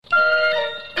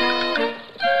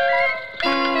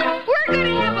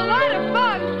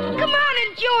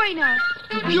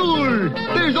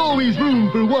There's always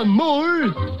room for one more.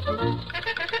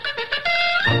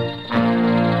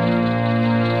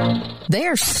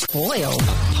 They're spoiled.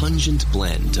 A pungent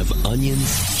blend of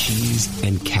onions, cheese,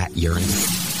 and cat urine.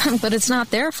 But it's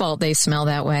not their fault they smell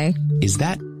that way. Is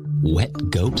that wet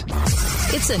goat?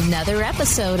 It's another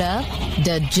episode of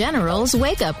The General's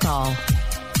Wake Up Call.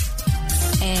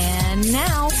 And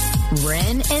now,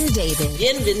 Ren and David.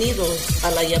 Bienvenidos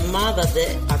a la llamada de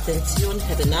atención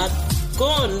general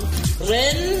con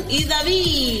Ren y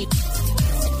David.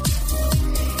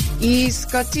 Y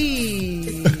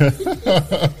Scotty.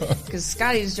 Because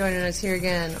Scotty's joining us here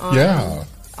again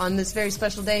on this very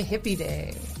special day, Hippie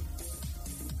Day.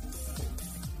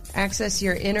 Access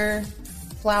your inner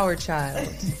flower child.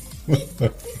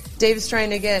 Dave's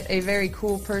trying to get a very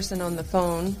cool person on the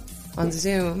phone on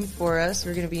Zoom for us.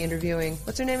 We're going to be interviewing,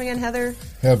 what's her name again, Heather?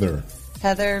 Heather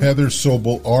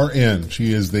Sobel, RN.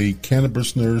 She is the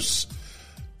cannabis nurse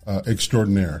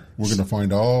extraordinaire. We're going to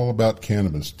find all about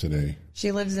cannabis today.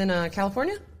 She lives in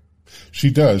California? She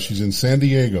does. She's in San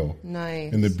Diego.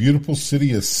 Nice. In the beautiful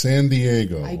city of San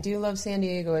Diego. I do love San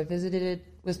Diego. I visited it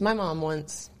with my mom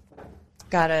once.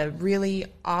 Got a really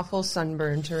awful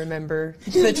sunburn to remember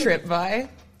the trip by.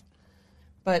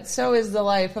 But so is the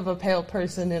life of a pale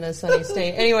person in a sunny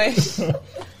state. Anyway,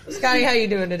 Scotty, how you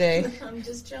doing today? I'm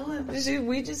just chilling.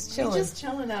 We just chilling. Just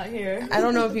chilling out here. I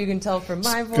don't know if you can tell from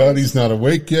my voice. Scotty's not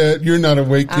awake yet. You're not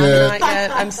awake yet. I'm not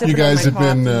yet. I'm sipping You guys on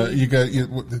have my been,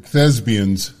 coffee.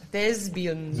 thespians.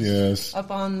 Thespians. Yes.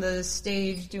 Up on the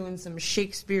stage doing some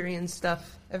Shakespearean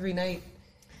stuff every night.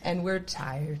 And we're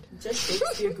tired. Just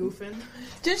Shakespeare goofing.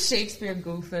 Just Shakespeare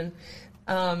goofing.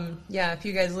 If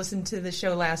you guys listened to the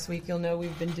show last week, you'll know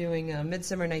we've been doing a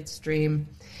Midsummer Night's Dream.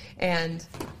 And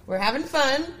we're having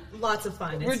fun. Lots of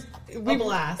fun. It's a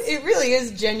blast. It really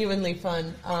is genuinely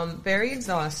fun. Very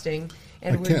exhausting.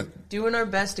 And we're doing our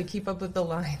best to keep up with the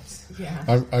lines.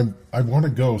 Yeah. I want to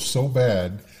go so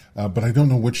bad, but I don't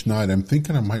know which night. I'm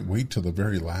thinking I might wait till the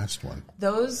very last one.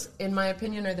 Those, in my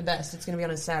opinion, are the best. It's going to be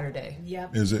on a Saturday.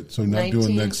 Yep. Is it? So not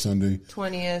doing next Sunday?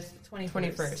 20th,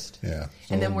 21st. Yeah.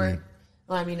 So and then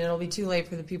it'll be too late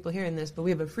for the people hearing this, but we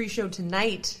have a free show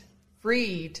tonight,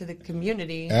 free to the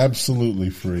community. Absolutely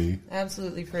free.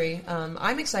 Absolutely free.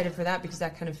 I'm excited for that because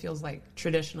that kind of feels like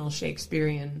traditional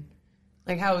Shakespearean,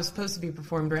 like how it was supposed to be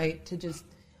performed, right? To just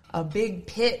a big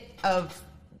pit of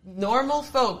normal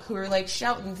folk who are like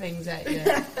shouting things at you.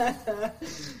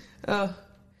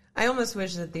 I almost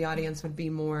wish that the audience would be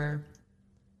more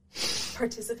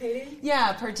participating.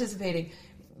 Yeah, participating.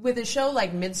 With a show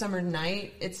like Midsummer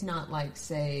Night, it's not like,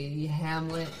 say,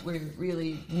 Hamlet, where it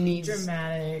really needs...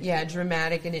 Dramatic. Yeah,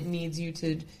 dramatic, and it needs you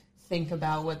to think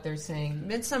about what they're saying.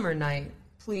 Midsummer Night,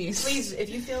 please. Please, if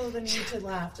you feel the need to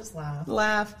laugh, just laugh.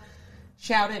 Laugh.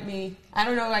 Shout at me. I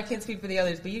don't know, I can't speak for the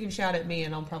others, but you can shout at me,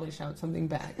 and I'll probably shout something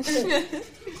back. Get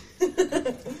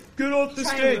off the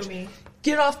stage. Me.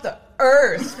 Get off the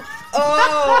earth.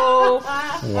 Oh.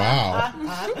 Wow.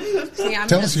 See,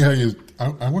 tell us how you...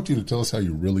 I want you to tell us how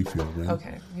you really feel, Ren.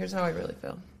 Okay, here's how I really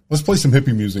feel. Let's play some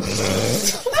hippie music.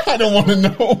 I don't want to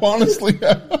know, honestly.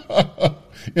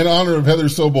 In honor of Heather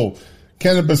Sobel,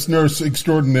 cannabis nurse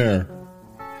extraordinaire.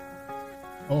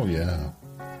 Oh, yeah.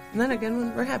 And then again,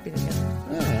 when we're happy together.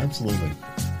 Yeah, absolutely.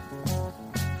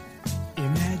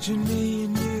 Imagine me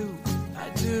and you,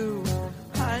 I do.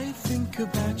 I think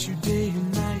about you day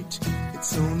and night.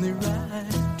 It's only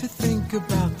right to think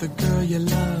about the girl you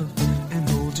love and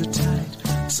hold her tight.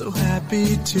 So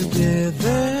happy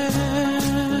together.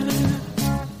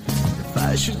 If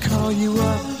I should call you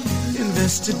up,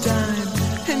 invest a dime,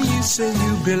 and you say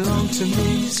you belong to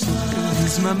me, so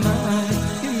lose my mind.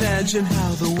 Imagine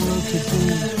how the world could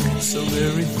be so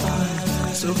very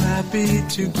fine, so happy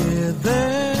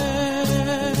together.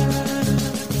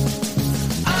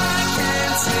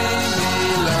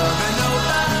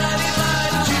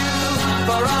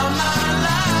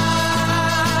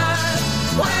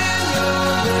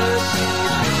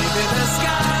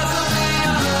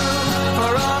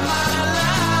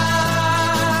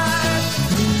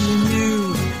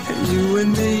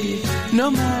 No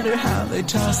matter how they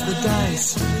toss the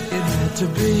dice, it had to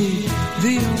be.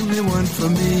 The only one for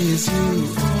me is you,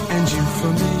 and you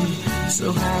for me,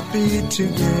 so happy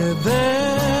together.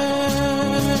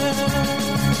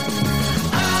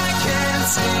 I can't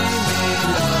see me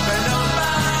loving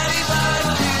nobody but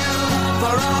you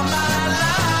for all my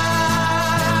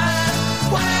life.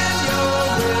 When you're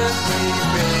with me,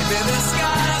 baby, the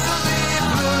skies will be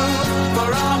blue for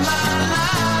all my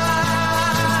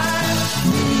life.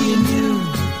 Me and you,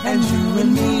 and you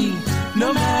and me,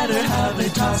 no matter how they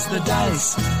toss the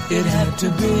dice, it had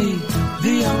to be.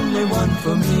 The only one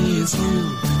for me is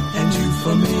you, and you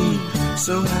for me.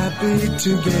 So happy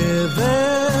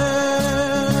together.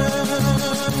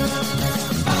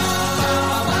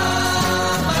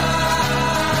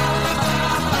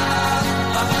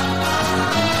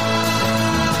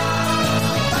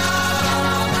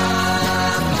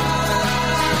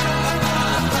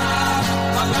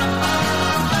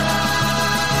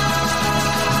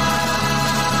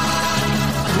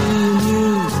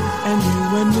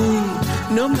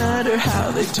 No matter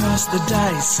how they toss the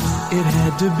dice, it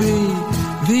had to be.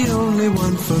 The only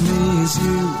one for me is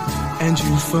you, and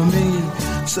you for me.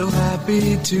 So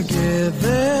happy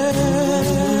together,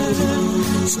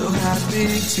 so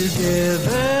happy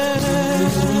together.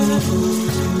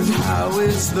 How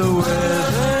is the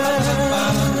weather?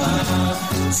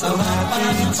 So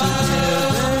happy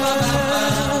together.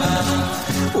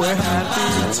 We're happy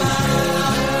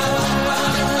together.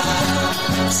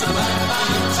 So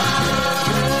happy together.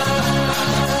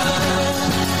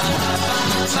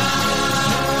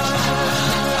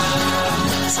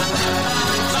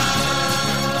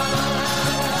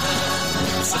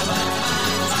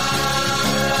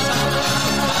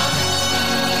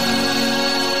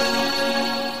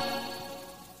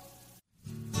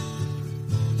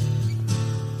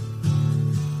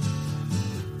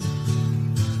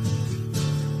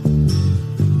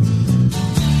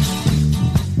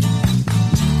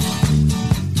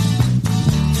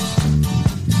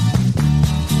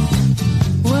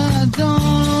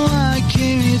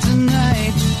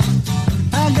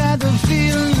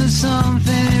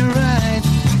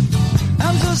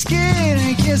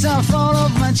 I'll fall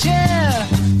off my chair,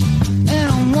 and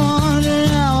I'm wondering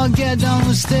how I'll get down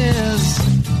the stairs.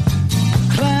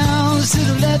 Clowns to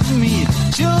the left of me,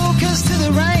 jokers to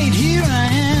the right. Here I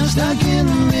am, stuck in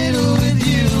the middle with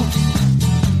you.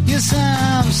 Yes,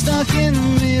 I'm stuck in the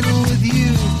middle with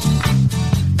you,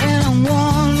 and I'm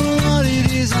wondering what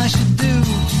it is I should do.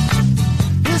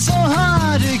 It's so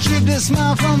hard to keep the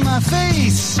smile from my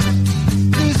face.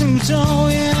 Losing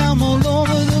control, yeah, I'm all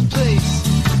over the place.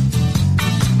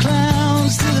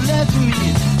 Clowns to the left of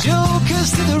me,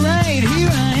 jokers to the right. Here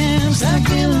I am, stuck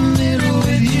in the middle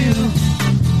with you.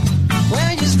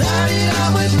 When you started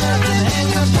out with nothing and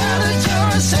you're proud that you're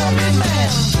a self-made man,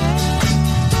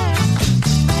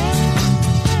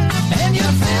 and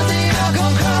your friends they all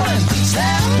come calling,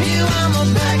 slap you on the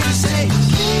back and say,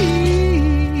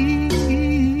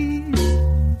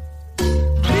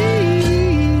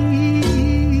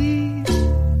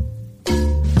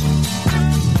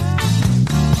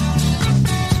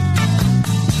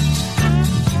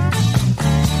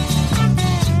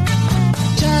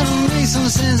 some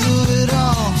sense of it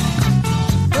all,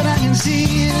 but I can see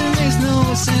it makes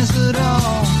no sense at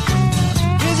all.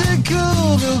 Is it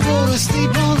cool to go to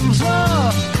sleep on the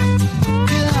floor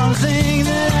without a thing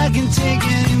that I can take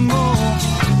anymore?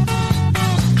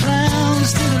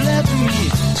 Clowns to the left of me,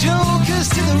 jokers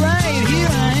to the right. Here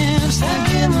I am, stuck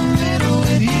in the middle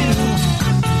with you.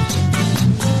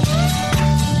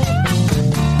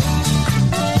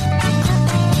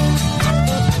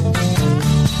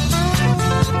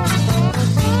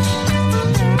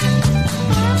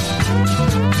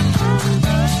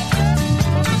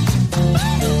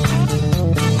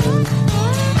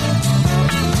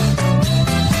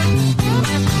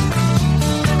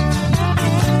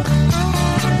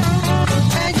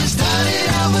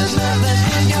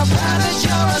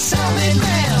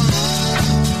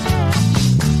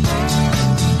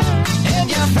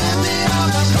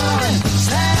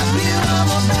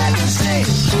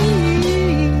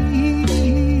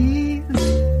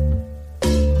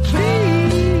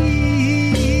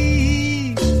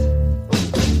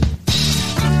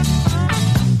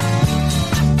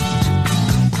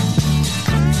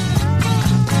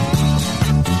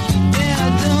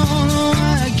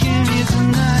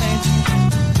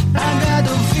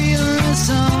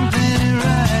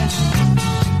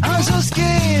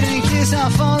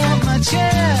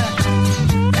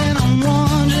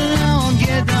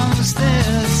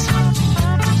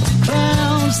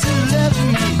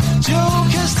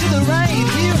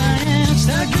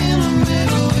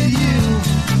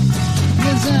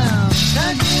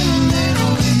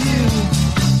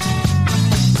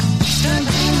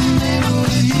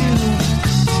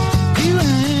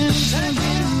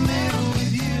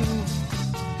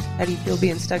 How do you feel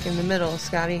being stuck in the middle,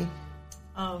 Scotty?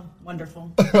 Oh,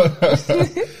 wonderful.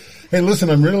 Hey,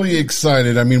 listen, I'm really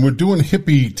excited. I mean, we're doing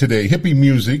hippie today, hippie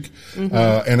music.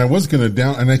 And I was going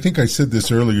to and I think I said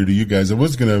this earlier to you guys, I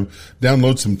was going to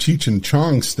download some Cheech and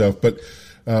Chong stuff, but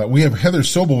we have Heather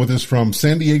Sobel with us from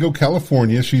San Diego,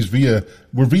 California.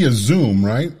 We're via Zoom,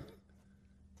 right?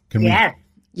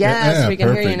 Yes, we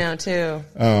can hear you now too.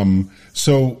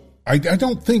 So I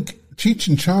don't think Cheech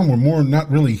and Chong were not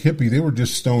really hippie. They were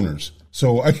just stoners.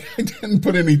 So I didn't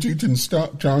put any Cheech and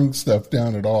Chong stuff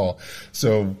down at all.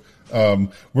 So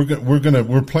we're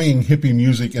playing hippie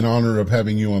music in honor of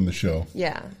having you on the show.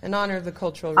 Yeah, in honor of the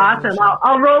cultural Awesome. revolution.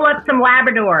 I'll roll up some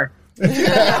Labrador.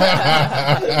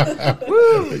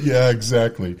 Yeah,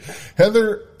 exactly.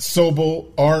 Heather Sobel,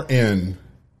 RN,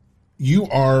 you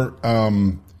are,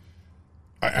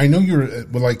 I know you're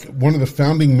like one of the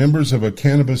founding members of a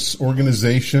cannabis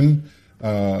organization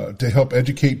to help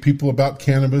educate people about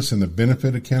cannabis and the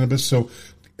benefit of cannabis. So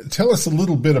tell us a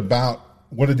little bit about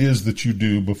what it is that you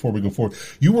do before we go forward.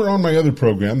 You were on my other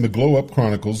program, the Glow Up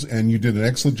Chronicles, and you did an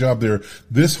excellent job there.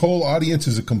 This whole audience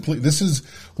is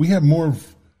we have more of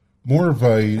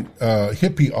a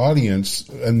hippie audience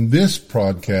in this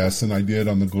podcast than I did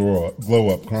on the Glow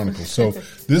Up Chronicles. So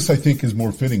this, I think, is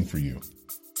more fitting for you.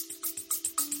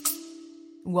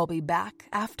 We'll be back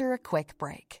after a quick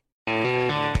break.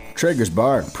 Traeger's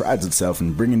Bar prides itself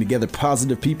in bringing together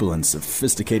positive people and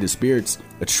sophisticated spirits.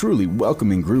 A truly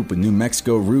welcoming group with New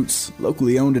Mexico roots,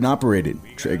 locally owned and operated.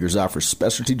 Traeger's offers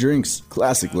specialty drinks,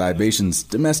 classic libations,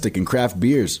 domestic and craft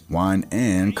beers, wine,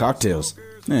 and cocktails.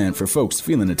 And for folks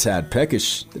feeling a tad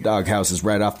peckish, the Doghouse is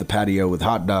right off the patio with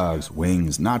hot dogs,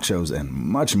 wings, nachos, and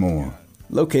much more.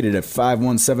 Located at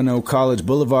 5170 College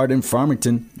Boulevard in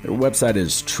Farmington, their website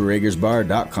is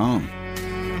TraegersBar.com.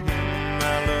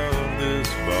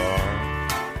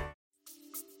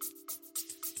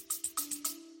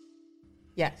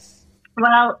 Yes.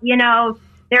 Well,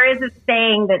 there is a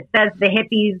saying that says the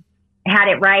hippies had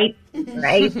it right?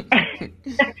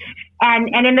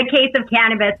 And in the case of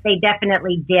cannabis, they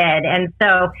definitely did. And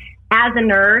so as a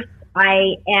nurse,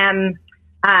 I am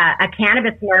a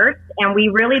cannabis nurse, and we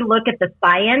really look at the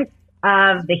science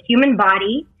of the human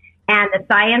body and the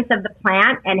science of the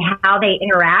plant and how they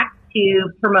interact to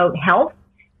promote health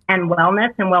and wellness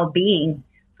and well-being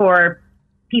for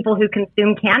people who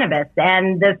consume cannabis.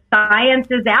 And the science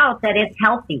is out that it's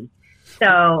healthy.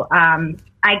 So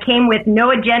I came with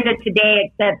no agenda today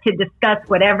except to discuss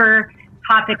whatever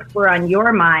topics were on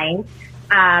your mind.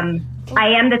 I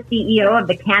am the CEO of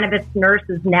the Cannabis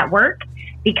Nurses Network.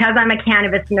 Because I'm a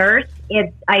cannabis nurse,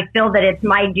 I feel that it's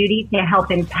my duty to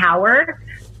help empower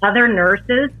other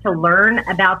nurses to learn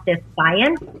about this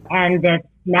science and this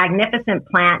magnificent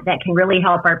plant that can really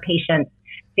help our patients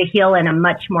to heal in a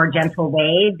much more gentle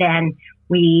way than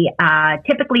we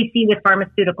typically see with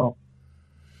pharmaceuticals.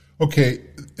 Okay,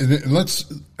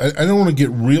 I don't want to get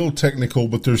real technical,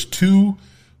 but there's two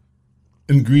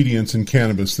ingredients in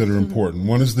cannabis that are important.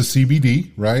 One is the CBD,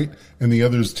 right? And the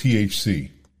other is THC.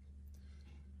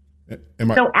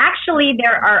 So actually,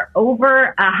 there are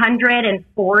over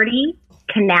 140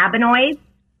 cannabinoids.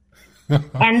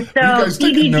 And so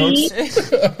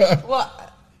CBD... Well,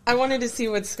 I wanted to see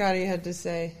what Scotty had to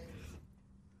say.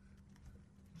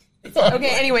 Okay,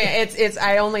 anyway, it's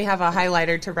I only have a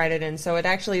highlighter to write it in, so it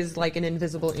actually is like an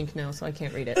invisible ink now, so I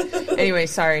can't read it. Anyway,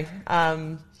 sorry.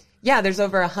 Yeah, there's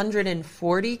over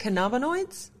 140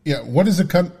 cannabinoids. Yeah, what is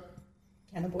a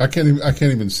I can't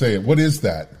even say it. What is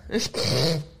that?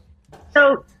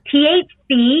 So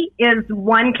THC is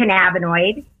one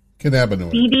cannabinoid.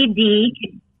 Cannabinoid.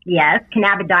 CBD, yes,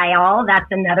 cannabidiol, that's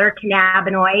another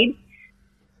cannabinoid.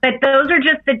 But those are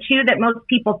just the two that most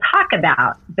people talk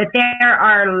about. But there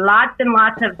are lots and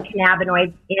lots of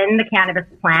cannabinoids in the cannabis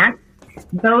plant.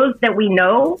 Those that we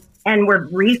know, and we're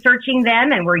researching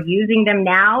them and we're using them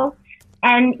now.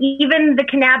 And even the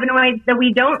cannabinoids that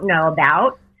we don't know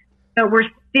about, but we're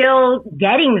still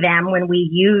getting them when we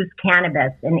use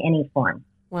cannabis in any form.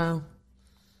 Wow.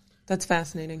 That's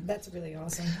fascinating. That's really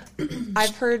awesome.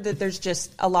 I've heard that there's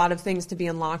just a lot of things to be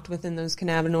unlocked within those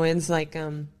cannabinoids. Like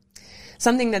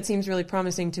something that seems really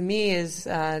promising to me is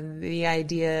the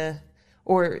idea,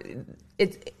 or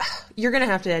you're going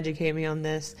to have to educate me on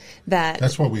this.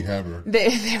 That's why we have her.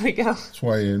 There we go. That's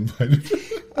why I invited her.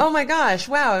 Oh my gosh.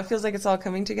 Wow. It feels like it's all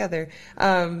coming together.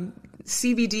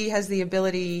 CBD has the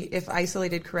ability, if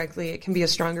isolated correctly, it can be a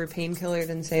stronger painkiller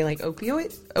than, say, like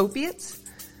opiates.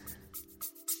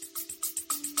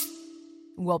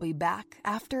 We'll be back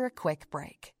after a quick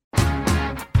break.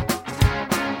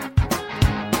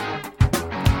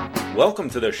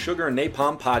 Welcome to the Sugar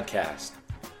Napalm Podcast.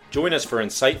 Join us for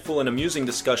insightful and amusing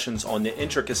discussions on the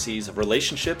intricacies of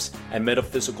relationships and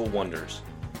metaphysical wonders.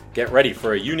 Get ready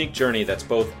for a unique journey that's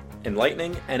both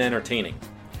enlightening and entertaining.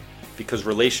 Because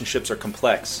relationships are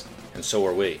complex, and so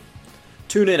are we.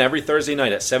 Tune in every Thursday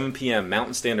night at 7 p.m.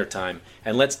 Mountain Standard Time,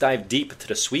 and let's dive deep into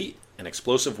the sweet and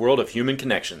explosive world of human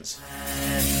connections.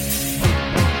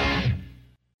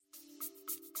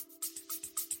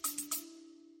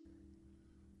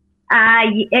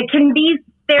 it can be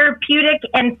therapeutic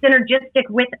and synergistic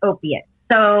with opiates.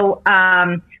 So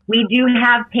we do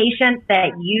have patients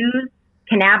that use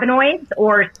cannabinoids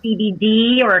or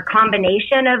CBD or a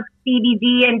combination of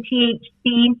CBD and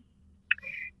THC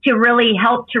to really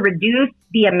help to reduce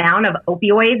the amount of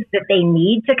opioids that they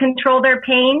need to control their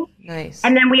pain. Nice.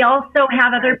 And then we also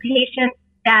have other patients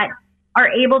that are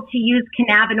able to use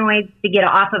cannabinoids to get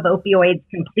off of opioids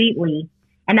completely.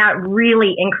 And that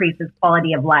really increases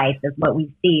quality of life, is what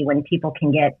we see when people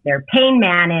can get their pain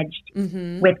managed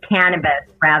with cannabis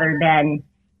rather than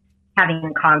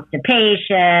having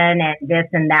constipation and this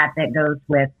and that goes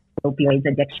with opioids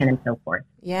addiction and so forth.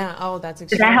 Yeah. Oh, that's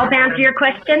Does that help answer your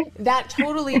question? That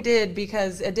totally did,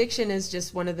 because addiction is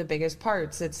just one of the biggest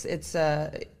parts. It's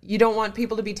you don't want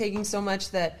people to be taking so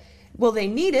much that, well, they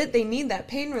need it. They need that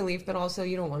pain relief, but also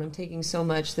you don't want them taking so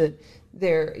much that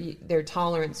their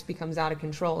tolerance becomes out of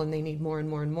control and they need more and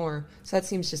more and more. So that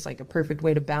seems just like a perfect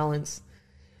way to balance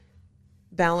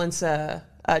a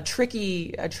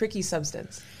tricky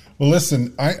substance. Well,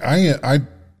 listen, I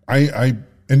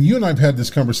and you and I've had this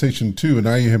conversation too, and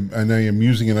I am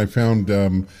using, and I found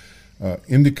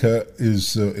indica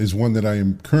is one that I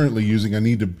am currently using.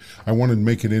 I want to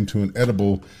make it into an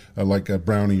edible, like a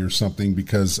brownie or something,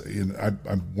 because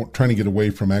I'm trying to get away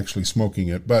from actually smoking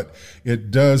it. But it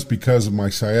does, because of my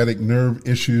sciatic nerve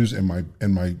issues and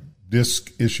my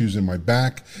disc issues in my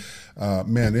back.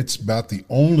 Man, it's about the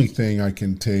only thing I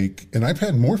can take. And I've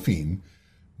had morphine,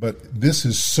 but this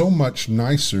is so much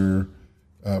nicer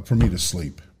for me to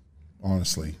sleep,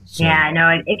 honestly. So. Yeah, no,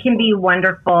 it can be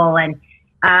wonderful. And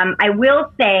I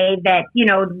will say that,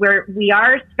 we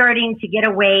are starting to get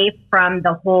away from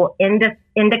the whole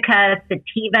indica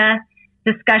sativa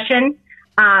discussion,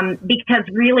 because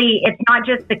really it's not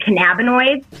just the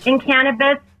cannabinoids in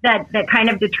cannabis that kind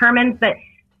of determines, but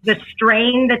the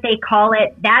strain that they call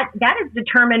it, that is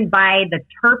determined by the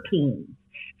terpenes.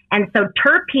 And so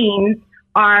terpenes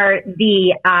are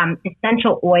the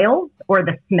essential oils or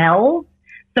the smells.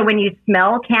 So when you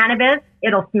smell cannabis,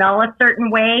 it'll smell a certain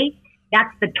way.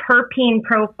 That's the terpene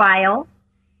profile.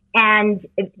 And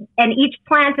each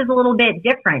plant is a little bit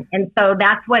different. And so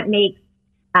that's what makes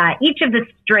each of the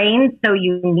strains so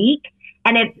unique.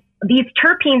 And these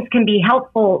terpenes can be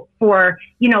helpful for,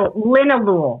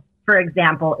 linalool, for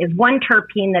example, is one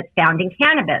terpene that's found in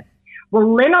cannabis. Well,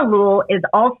 linalool is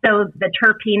also the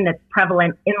terpene that's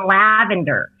prevalent in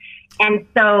lavender. And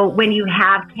so when you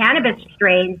have cannabis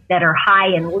strains that are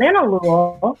high in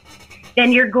linalool,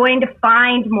 then you're going to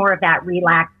find more of that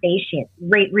relaxation.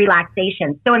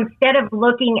 So instead of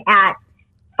looking at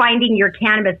finding your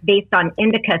cannabis based on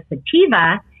indica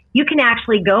sativa, you can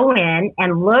actually go in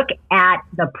and look at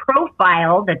the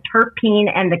profile, the terpene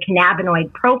and the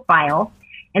cannabinoid profile,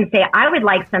 and say, I would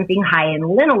like something high in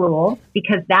linalool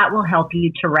because that will help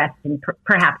you to rest and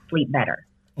perhaps sleep better.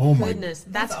 Oh my goodness,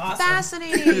 that's awesome.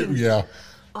 Fascinating. Yeah.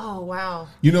 Oh, wow.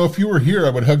 If you were here, I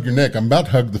would hug your neck. I'm about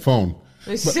to hug the phone.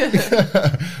 Well,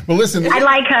 listen. I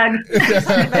like hugs.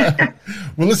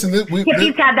 Well, listen.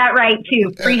 Hippies had that right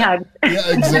too. Free hugs. Yeah,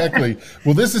 exactly.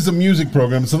 Well, this is a music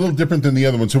program. It's a little different than the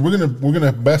other one. So we're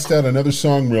gonna bust out another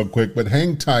song real quick, but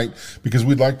hang tight because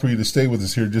we'd like for you to stay with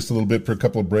us here just a little bit for a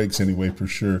couple of breaks anyway, for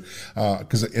sure.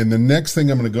 And the next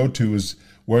thing I'm going to go to is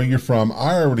where you're from.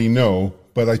 I already know,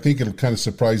 but I think it'll kind of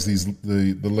surprise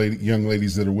the young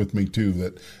ladies that are with me too,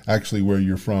 that actually where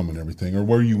you're from and everything, or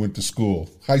where you went to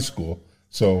school, high school.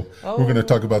 So we're going to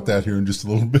talk about that here in just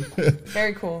a little bit.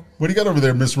 Very cool. What do you got over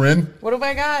there, Miss Wren? What have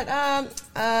I got?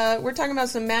 We're talking about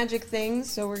some magic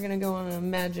things, so we're going to go on a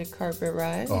magic carpet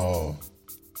ride. Oh.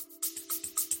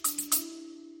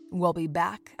 We'll be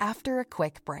back after a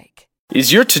quick break.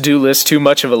 Is your to-do list too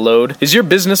much of a load? Is your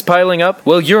business piling up?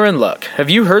 Well, you're in luck. Have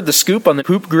you heard the scoop on the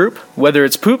Poop Group? Whether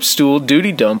it's poop, stool,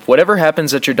 duty dump, whatever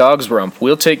happens at your dog's rump,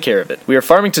 we'll take care of it. We are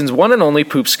Farmington's one and only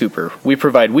Poop Scooper. We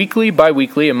provide weekly,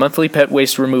 bi-weekly, and monthly pet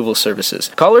waste removal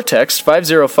services. Call or text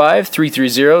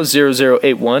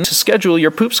 505-330-0081 to schedule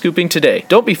your poop scooping today.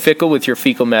 Don't be fickle with your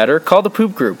fecal matter. Call the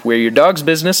Poop Group, where your dog's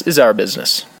business is our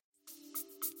business.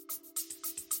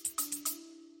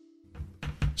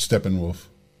 Steppenwolf.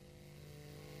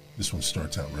 This one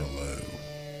starts out real low.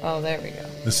 Oh, there we go.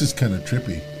 This is kind of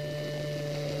trippy.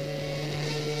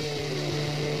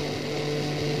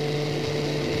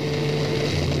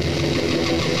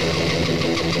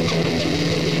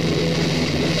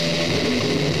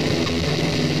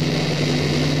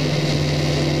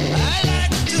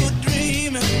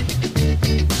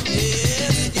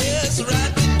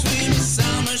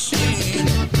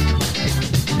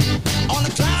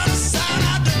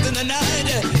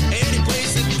 Any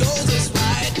place that goes is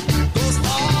right, goes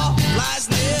far, flies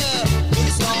near,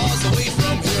 goes far.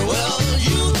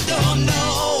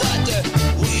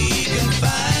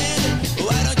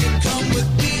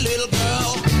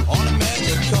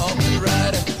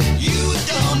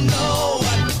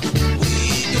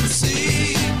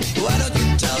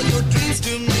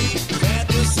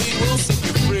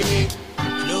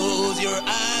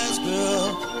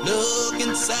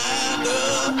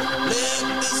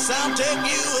 sound take you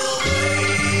away.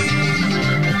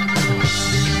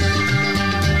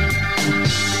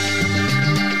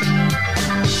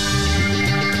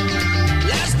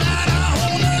 Last night I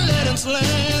owned a Letham's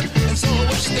land, and so I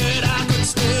wish that I could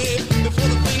stay. Before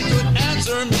the thing could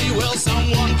answer me, well,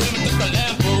 someone came and took the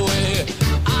lamp away.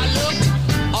 I looked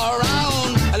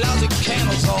around, a lousy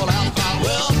candles all out.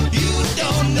 Well, you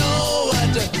don't know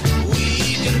what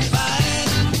we can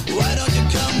find. Why don't you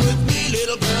come with me,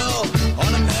 little girl,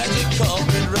 on a magic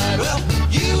carpet ride? Well,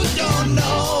 you don't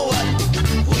know what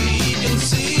we can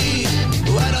see.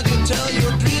 Why don't you tell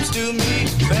your dreams to me?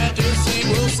 Fantasy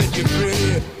will set you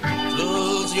free.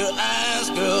 Close your eyes,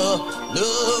 girl.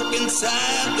 Look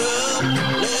inside, girl.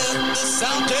 Let the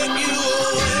sound take you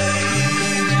away.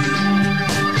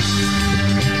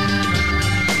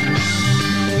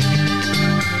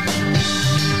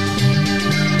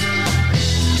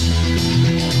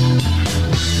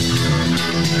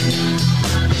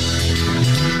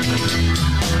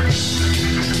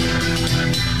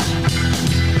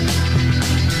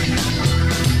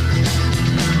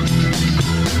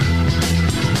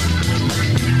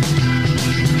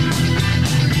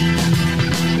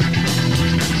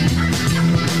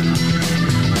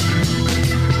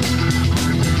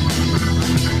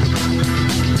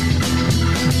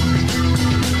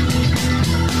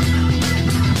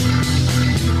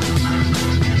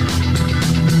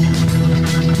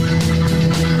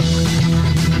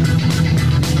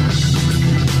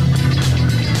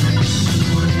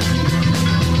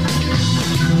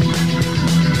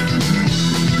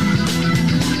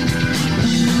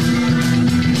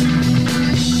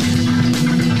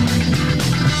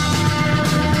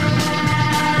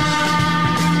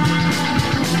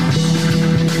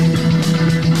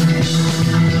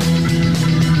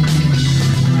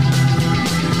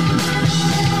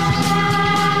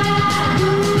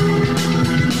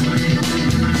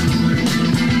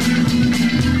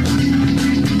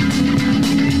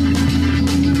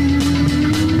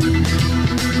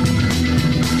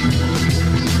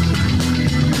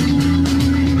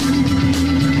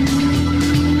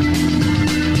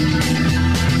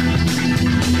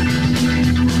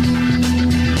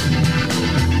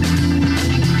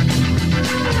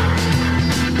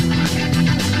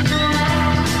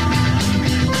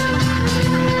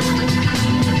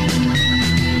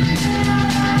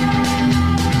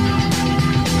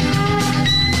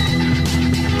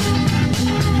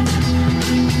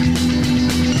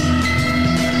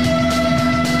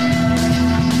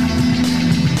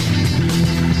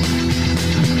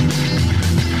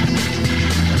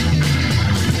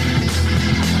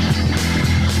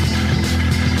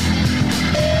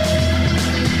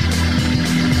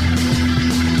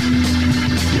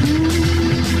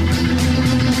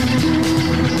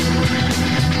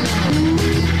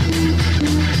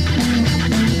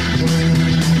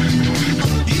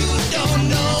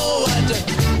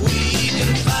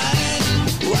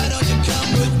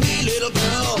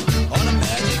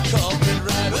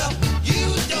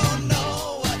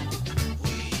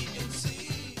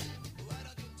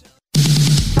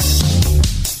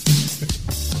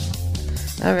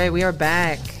 All right, we are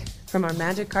back from our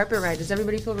magic carpet ride. Does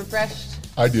everybody feel refreshed?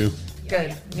 I do.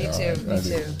 Good. Me too. Me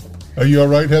too. Are you all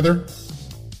right, Heather?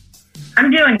 I'm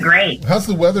doing great. How's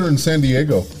the weather in San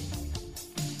Diego?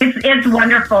 It's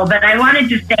wonderful, but I wanted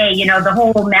to say, the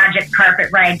whole magic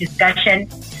carpet ride discussion,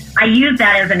 I use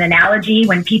that as an analogy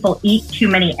when people eat too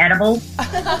many edibles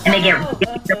and they get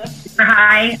really super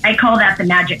high. I call that the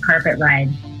magic carpet ride.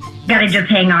 You got to just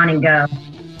hang on and go.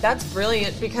 That's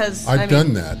brilliant because I've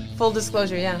done that. Full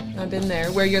disclosure, yeah, I've been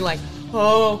there where you're like,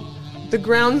 oh, the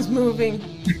ground's moving.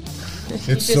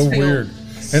 It's so weird.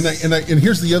 And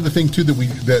here's the other thing too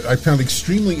that I found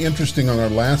extremely interesting on our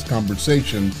last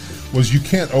conversation was you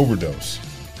can't overdose.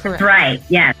 Correct. Right.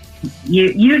 Yes.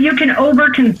 You can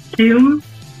overconsume.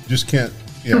 Just can't.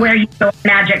 To where you go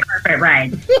magic carpet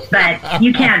ride, but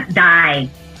you can't die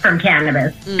from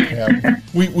cannabis. Yeah.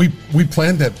 We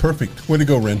planned that perfect. Way to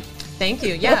go, Ren. Thank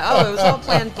you. Yeah. Oh, it was all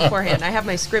planned beforehand. I have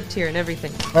my script here and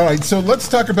everything. All right. So let's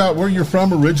talk about where you're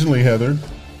from originally, Heather.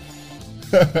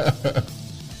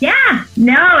 Yeah.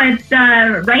 No, it's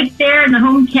right there in the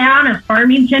hometown of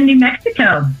Farmington, New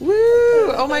Mexico. Woo!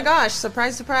 Oh my gosh!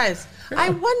 Surprise, surprise.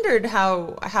 I wondered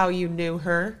how you knew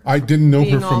her. I didn't know her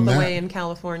from being all the that. way in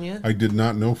California. I did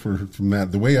not know her from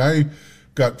that. The way I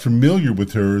got familiar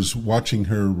with her is watching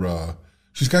her.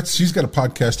 She's got a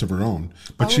podcast of her own,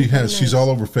 but she's all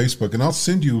over Facebook, and I'll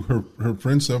send you her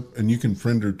friends up, and you can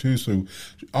friend her too. So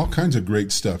all kinds of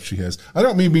great stuff she has. I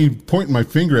don't mean me pointing my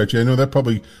finger at you. I know that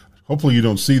probably Hopefully you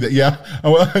don't see that. Yeah.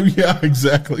 Well, yeah,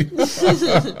 exactly.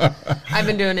 I've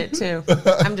been doing it too.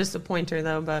 I'm just a pointer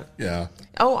though, but yeah.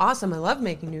 Oh, awesome. I love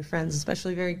making new friends,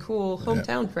 especially very cool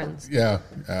hometown friends. Yeah.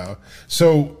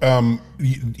 So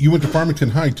you went to Farmington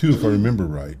High too, if I remember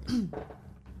right.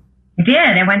 I did.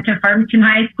 I went to Farmington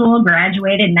High School,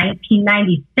 graduated in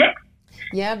 1996.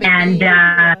 Yeah, baby.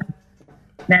 And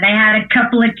then I had a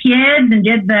couple of kids and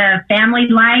did the family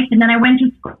life. And then I went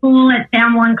to school at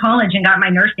San Juan College and got my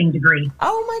nursing degree.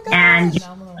 Oh, my gosh. And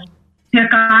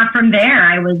took off from there.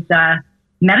 I was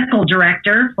medical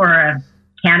director for a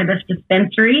cannabis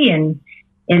dispensary in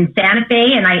Santa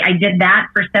Fe. And I did that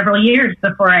for several years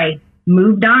before I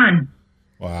moved on.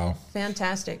 Wow.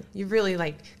 Fantastic. You've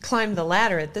really climbed the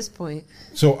ladder at this point.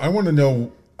 So I want to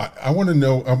know, I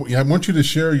want you to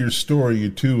share your story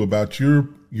too about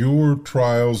your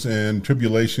trials and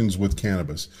tribulations with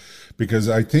cannabis, because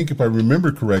I think if I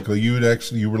remember correctly, you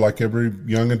were like every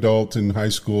young adult in high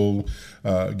school,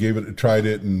 tried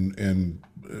it and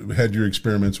had your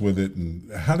experiments with it.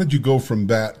 And how did you go from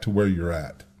that to where you're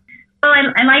at? Well,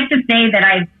 I like to say that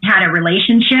I've had a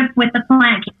relationship with the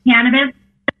plant cannabis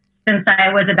since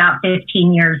I was about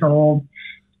 15 years old.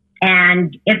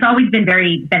 And it's always been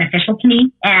very beneficial to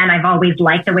me. And I've always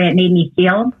liked the way it made me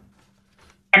feel.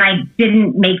 And I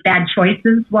didn't make bad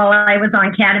choices while I was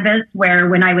on cannabis, where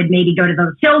when I would maybe go to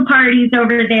those hill parties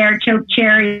over there, Choke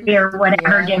Cherry or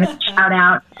whatever, give a shout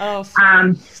out. Oh,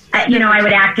 I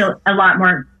would act a lot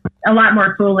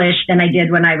more foolish than I did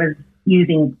when I was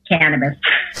using cannabis.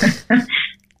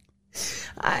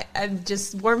 It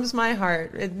just warms my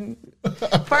heart.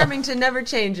 Farmington never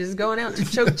changes. Going out to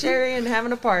Choke Cherry and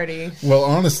having a party. Well,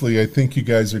 honestly, I think you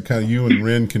guys are you and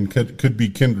Ren could be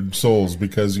kindred souls,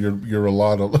 because you're a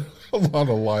lot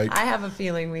alike. I have a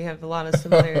feeling we have a lot of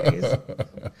similarities.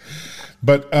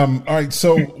 But all right,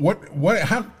 so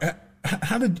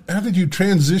how did you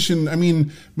transition? I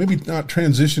mean, maybe not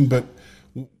transition, but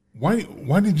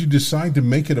why did you decide to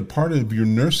make it a part of your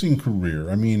nursing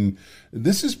career? I mean,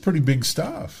 this is pretty big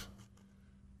stuff.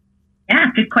 Yeah,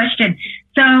 good question.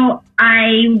 So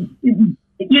New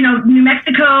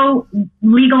Mexico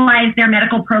legalized their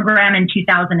medical program in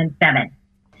 2007.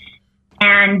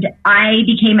 And I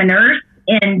became a nurse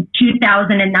in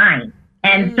 2009.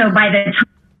 And so by the time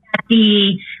that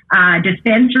the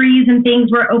dispensaries and things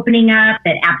were opening up,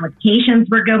 that applications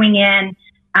were going in,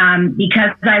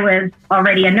 because I was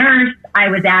already a nurse, I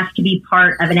was asked to be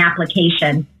part of an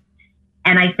application.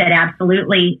 And I said,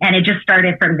 absolutely. And it just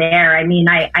started from there. I mean,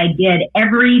 I did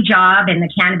every job in the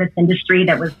cannabis industry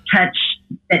that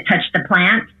touched the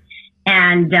plant.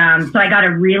 And so I got a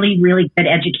really, really good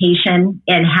education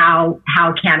in how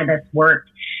cannabis worked.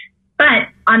 But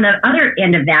on the other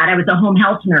end of that, I was a home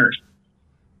health nurse.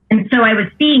 And so I was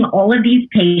seeing all of these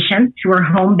patients who were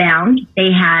homebound.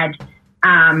 They had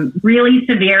really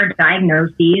severe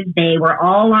diagnoses. They were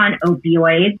all on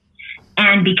opioids.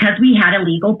 And because we had a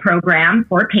legal program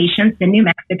for patients in New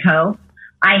Mexico,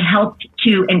 I helped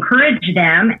to encourage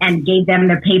them and gave them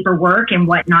the paperwork and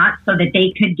whatnot so that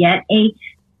they could get a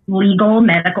legal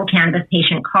medical cannabis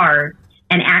patient card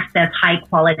and access high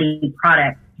quality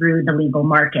products through the legal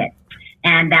market.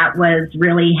 And that was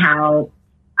really how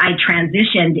I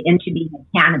transitioned into being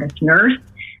a cannabis nurse,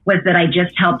 was that I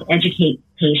just helped educate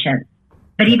patients.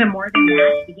 But even more than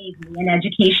that, it gave me an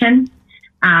education.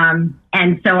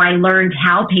 And so I learned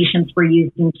how patients were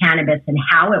using cannabis and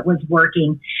how it was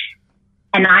working.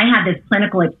 And I had this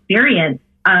clinical experience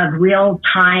of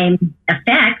real-time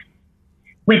effects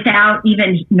without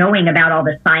even knowing about all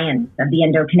the science of the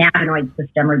endocannabinoid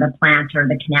system or the plant or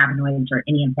the cannabinoids or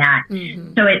any of that.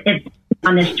 Mm-hmm. So it's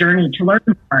on this journey to learn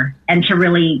more and to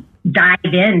really dive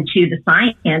into the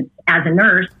science as a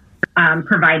nurse,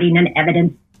 providing an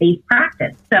evidence-based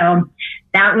practice. So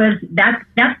that's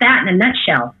that in a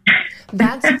nutshell.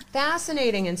 That's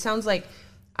fascinating, and sounds like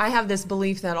I have this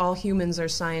belief that all humans are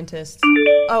scientists.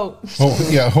 Oh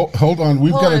yeah. Hold on.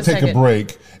 We've got to take a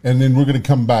break, and then we're going to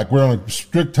come back. We're on a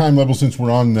strict time level since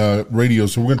we're on radio,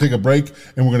 so we're going to take a break,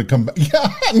 and we're going to come back.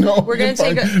 Yeah, no, we're going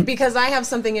to because I have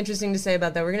something interesting to say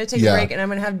about that. We're going to take a break, and I'm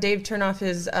going to have Dave turn off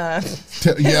his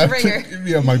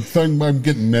ringer. My phone. I'm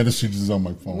getting messages on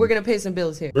my phone. We're going to pay some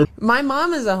bills here. My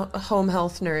mom is a home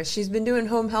health nurse. She's been doing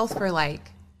home health for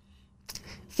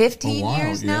 15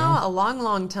 years now, a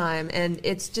long time. And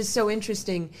it's just so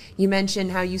interesting. You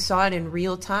mentioned how you saw it in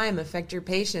real time affect your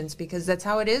patients, because that's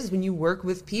how it is when you work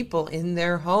with people in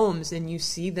their homes and you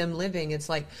see them living. It's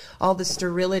like all the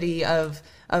sterility of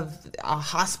a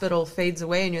hospital fades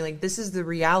away, and you're like, this is the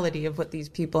reality of what these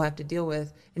people have to deal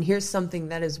with. And here's something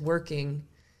that is working.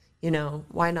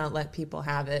 why not let people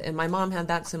have it? And my mom had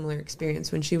that similar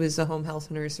experience when she was a home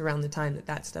health nurse around the time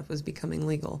that stuff was becoming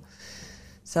legal.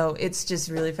 So it's just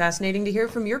really fascinating to hear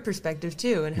from your perspective,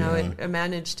 too, and how it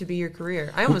managed to be your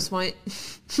career. I almost want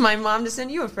my mom to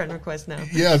send you a friend request now.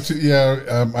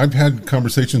 I've had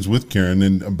conversations with Karen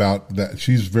and about that.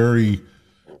 She's very,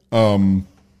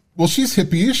 she's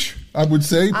hippie-ish, I would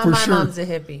say, for sure. My mom's a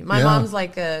hippie. My mom's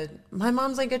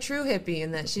like a true hippie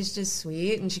in that she's just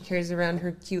sweet, and she carries around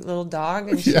her cute little dog,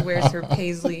 and she wears her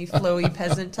paisley, flowy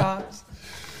peasant tops.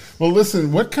 Well,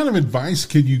 listen, what kind of advice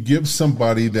could you give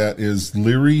somebody that is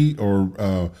leery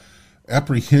or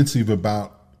apprehensive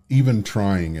about even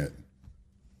trying it?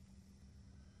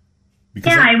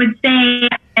 I would say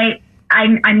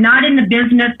I'm not in the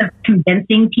business of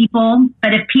convincing people,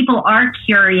 but if people are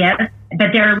curious,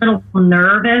 but they're a little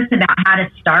nervous about how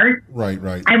to start, right,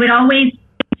 I would always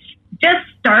just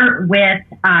start with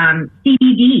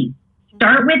CBD.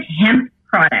 Start with hemp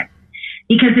products.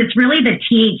 Because it's really the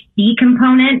THC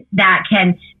component that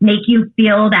can make you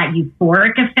feel that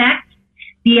euphoric effect.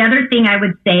 The other thing I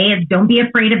would say is don't be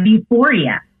afraid of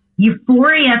euphoria.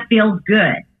 Euphoria feels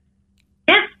good.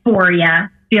 Dysphoria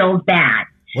feels bad.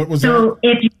 What was that? So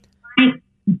if you find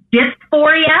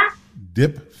dysphoria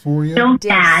feels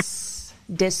bad.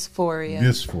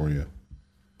 Dysphoria.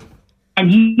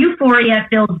 And euphoria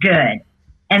feels good.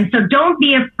 And so don't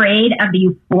be afraid of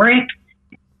the euphoric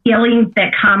feelings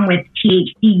that come with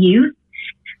THC use,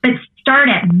 but start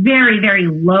at very, very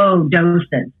low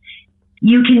doses.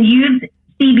 You can use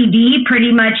CBD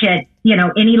pretty much at,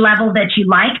 any level that you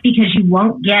like because you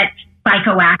won't get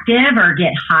psychoactive or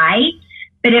get high.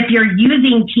 But if you're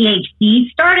using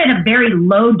THC, start at a very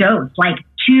low dose, like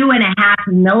 2.5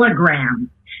 milligrams.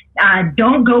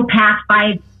 Don't go past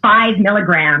 5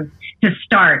 milligrams to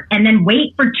start, and then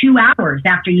wait for 2 hours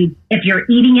if you're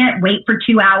eating it, wait for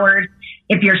 2 hours.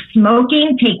 If you're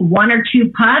smoking, take 1 or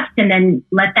 2 puffs and then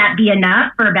let that be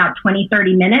enough for about 20,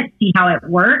 30 minutes, see how it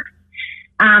works.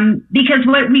 Because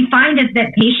what we find is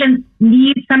that patients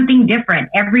need something different.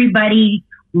 Everybody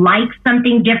likes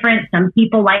something different. Some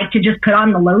people like to just put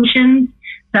on the lotions.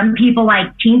 Some people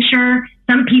like tincture.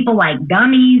 Some people like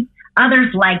gummies.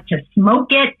 Others like to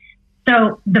smoke it.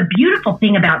 So the beautiful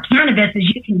thing about cannabis is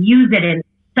you can use it in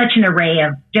such an array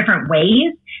of different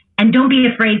ways. And don't be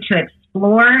afraid to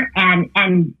explore and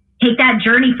take that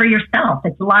journey for yourself.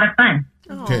 It's a lot of fun.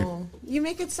 Okay. Oh, you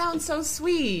make it sound so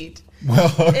sweet.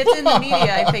 Well, it's in the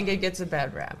media. I think it gets a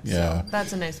bad rap. Yeah. So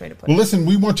that's a nice way to put Well, it. listen,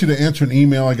 we want you to answer an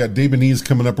email. I got Debonese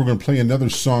coming up. We're going to play another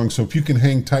song. So if you can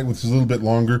hang tight with us a little bit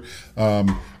longer,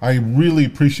 I really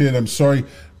appreciate it. I'm sorry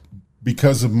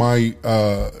because of my,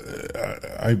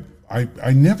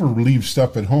 I never leave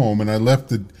stuff at home, and I left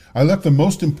the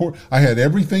most important. I had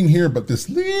everything here, but this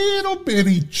little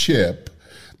bitty chip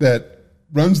that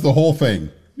runs the whole thing.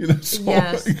 So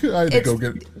yes. I had to go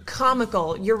get it.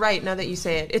 Comical. You're right. Now that you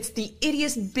say it, it's the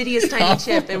ittiest bittiest tiny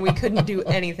chip, and we couldn't do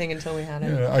anything until we had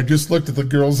it. Yeah, I just looked at the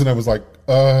girls and I was like,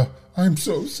 I'm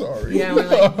so sorry. Yeah, we're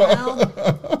like,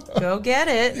 well, go get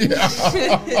it.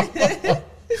 Yeah.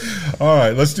 All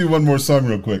right, let's do one more song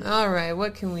real quick. All right,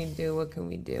 what can we do?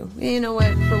 You know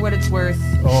what? For what it's worth.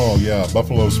 Oh, yeah,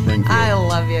 Buffalo Springfield. I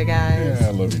love you guys. Yeah,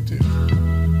 I love you too.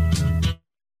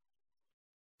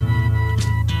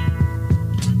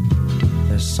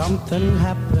 There's something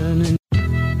happening.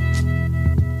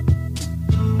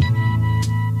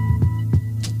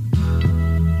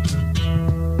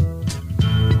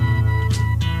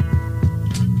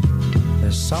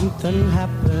 There's something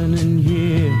happening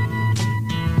here.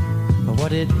 But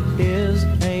what it is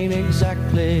ain't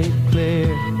exactly clear.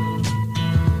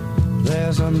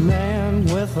 There's a man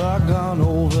with a gun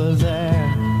over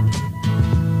there,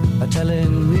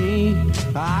 telling me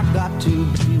I got to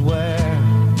beware.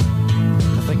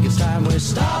 I think it's time we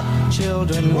stop,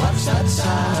 children. What's that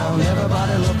sound?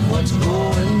 Everybody look what's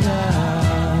going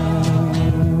down.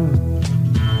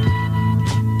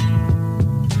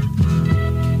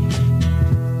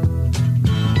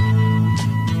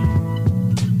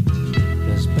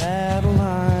 There's battle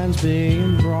lines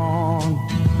being drawn.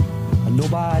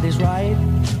 Nobody's right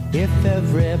if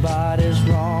everybody's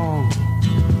wrong.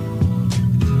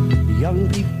 Young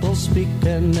people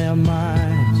speaking their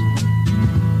minds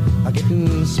are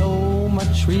getting so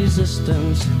much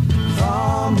resistance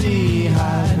from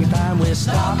behind. Every time we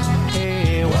stop,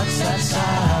 hey, what's that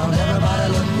sound?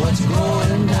 Everybody look what's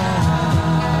going down.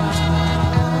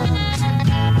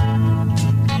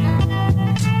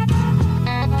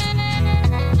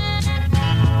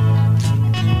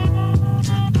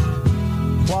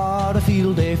 What a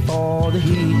field day for the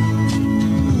heat.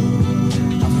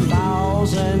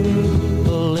 1,000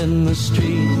 people in the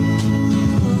street.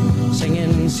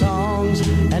 songs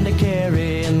and a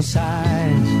carrying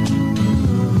signs.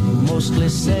 Mostly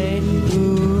say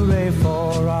hooray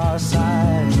for our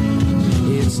side.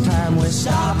 It's time we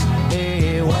stop.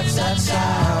 Hey, what's that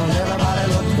sound?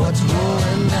 Everybody look what's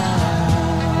going down.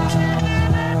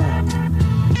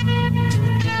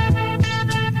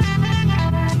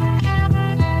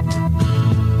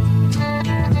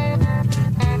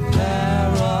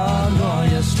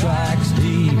 Paranoia strikes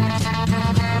deep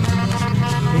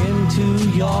into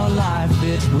your life,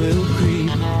 it will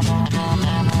creep.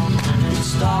 It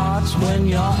starts when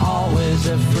you're always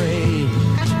afraid.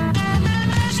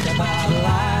 Step out of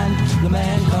line, the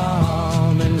man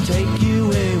come and take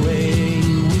you away.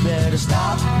 We better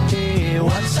stop. Hey,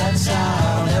 what's that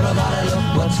sound? Everybody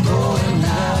look what's going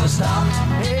down. We better stop.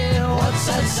 Hey, what's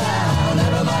that sound?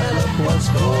 Everybody look what's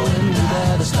going. We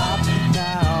better stop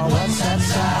now. What's that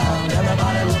sound?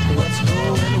 Everybody look what's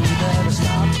going. We better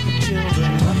stop.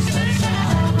 Children, what's that sound?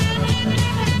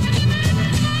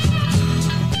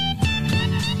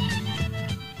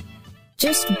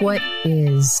 Just what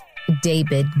is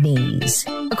David Knees?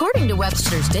 According to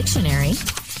Webster's dictionary,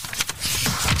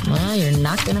 well, you're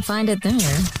not going to find it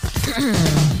there.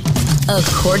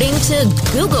 According to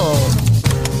Google,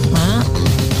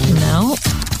 no.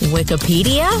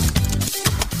 Wikipedia?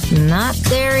 Not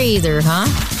there either, huh?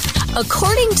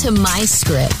 According to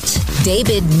MyScript,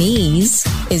 David Knees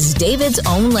is David's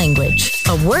own language.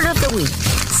 A word of the week.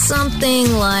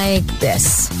 Something like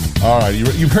this. All right,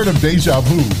 you've heard of deja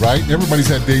vu, right? Everybody's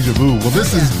had deja vu. Well,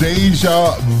 this is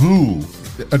deja vu.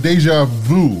 A deja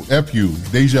vu, F-U,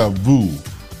 deja vu.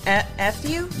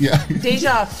 F-U? Yeah.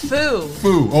 Deja vu.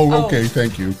 Foo. Oh, okay,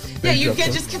 thank you. Yeah, Deja vu.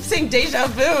 just kept saying deja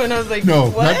vu, and I was like,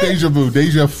 No, what? not deja vu,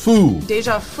 deja vu.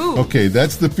 Deja vu. Okay,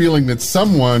 that's the feeling that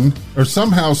someone, or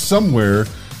somehow, somewhere,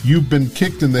 you've been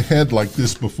kicked in the head like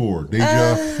this before.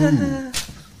 Deja vu.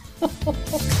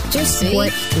 Just see,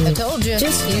 I told you.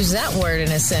 Just use that word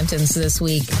in a sentence this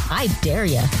week. I dare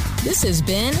you. This has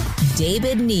been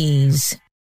David Knees.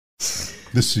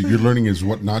 You're learning is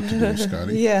what not to do,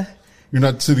 Scotty. Yeah. You're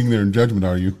not sitting there in judgment,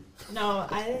 are you? No,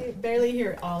 I barely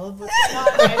hear all of what's going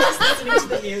on. I'm just listening to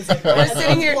the music. We're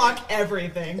sitting here. Block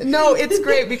everything. No, it's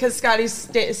great because Scotty's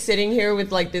sitting here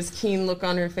with like this keen look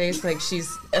on her face, like she's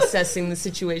assessing the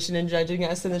situation and judging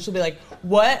us, and then she'll be like,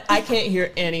 "What? I can't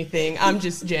hear anything. I'm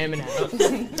just jamming out."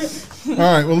 All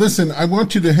right. Well, listen, I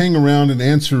want you to hang around and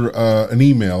answer an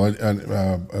email,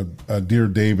 a Dear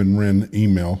Dave and Ren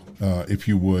email, if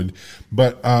you would.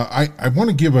 But I want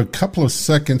to give a couple of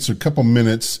seconds, a couple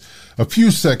minutes, a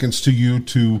few seconds to you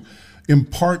to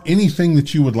impart anything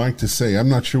that you would like to say. I'm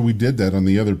not sure we did that on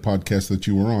the other podcast that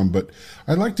you were on, but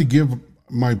I'd like to give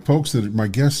my folks that are my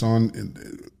guests on,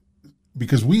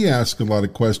 because we ask a lot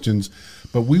of questions,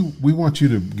 but we want you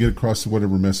to get across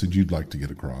whatever message you'd like to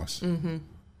get across. Mm-hmm.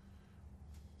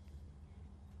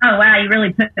 Oh, wow, you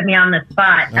really put me on the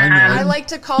spot. I like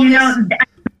to call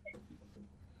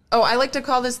I like to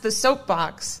call this the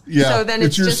soapbox. Yeah, so then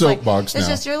it's your just soapbox now. It's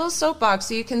now. just your little soapbox.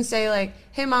 So you can say like,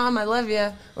 "Hey, Mom, I love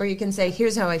you," or you can say,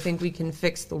 "Here's how I think we can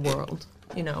fix the world."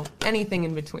 You know, anything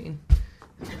in between.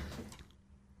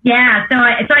 Yeah, so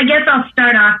I guess I'll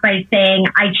start off by saying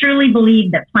I truly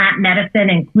believe that plant medicine,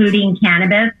 including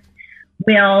cannabis,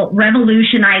 will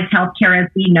revolutionize healthcare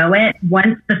as we know it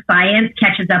once the science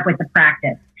catches up with the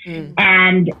practice.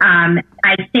 And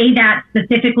I say that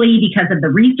specifically because of the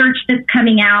research that's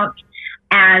coming out.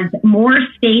 As more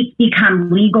states become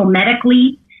legal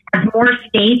medically, as more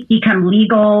states become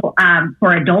legal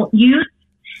for adult use,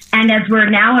 and as we're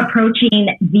now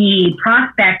approaching the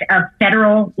prospect of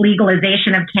federal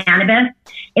legalization of cannabis,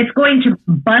 it's going to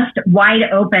bust wide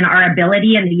open our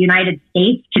ability in the United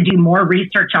States to do more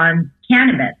research on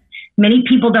cannabis. Many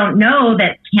people don't know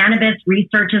that cannabis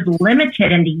research is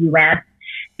limited in the U.S.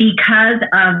 because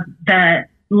of the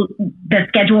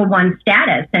Schedule I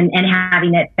status and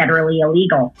having it federally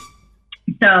illegal.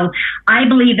 So I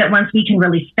believe that once we can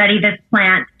really study this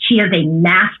plant, she is a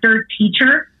master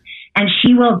teacher, and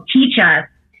she will teach us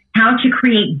how to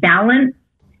create balance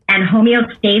and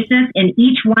homeostasis in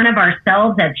each one of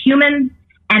ourselves as humans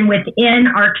and within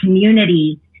our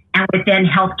community and within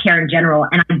healthcare in general.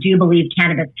 And I do believe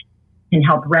cannabis can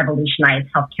help revolutionize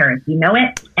healthcare as we know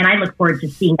it, and I look forward to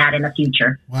seeing that in the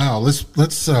future. Wow, let's. Do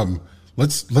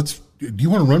you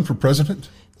want to run for president?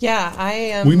 Yeah, I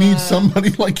am. We need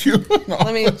somebody like you.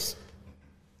 Let me.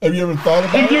 Have you ever thought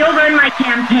about it? If you'll run my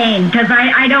campaign, because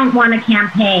I don't want a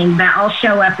campaign, but I'll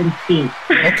show up and speak.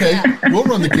 Okay, we'll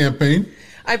run the campaign.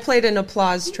 I played an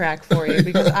applause track for you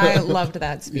because I loved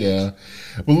that speech. Yeah.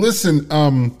 Well, listen.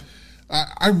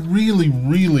 I really,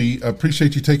 really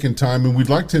appreciate you taking time, and we'd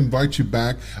like to invite you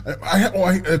back.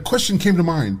 A question came to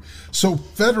mind. So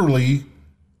federally,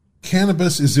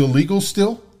 cannabis is illegal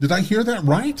still? Did I hear that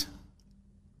right?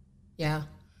 Yeah.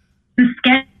 The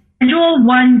Schedule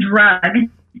 1 drug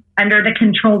under the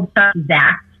Controlled Substances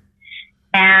Act.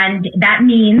 And that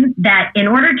means that in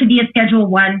order to be a Schedule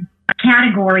 1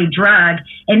 category drug,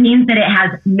 it means that it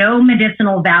has no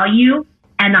medicinal value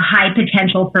and a high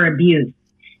potential for abuse.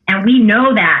 And we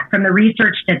know that from the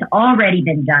research that's already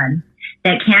been done,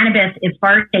 that cannabis is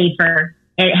far safer.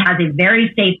 It has a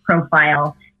very safe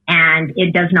profile, and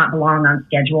it does not belong on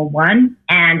Schedule 1.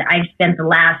 And I've spent the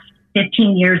last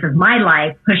 15 years of my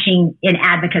life pushing in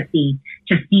advocacy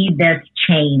to see this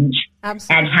change.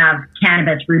 Absolutely. And have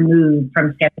cannabis removed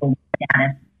from Schedule 1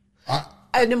 status.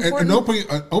 An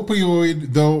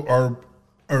opioid, though,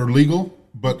 are legal,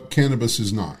 but cannabis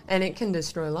is not. And it can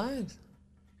destroy lives.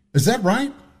 Is that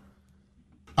right?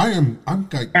 I'm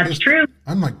like, that's true.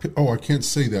 I'm like, oh, I can't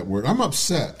say that word. I'm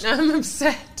upset. I'm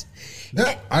upset.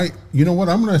 You know what?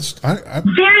 I'm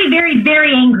very, very,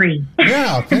 very angry.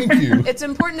 Yeah, thank you. It's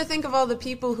important to think of all the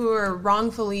people who are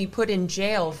wrongfully put in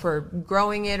jail for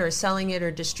growing it or selling it or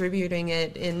distributing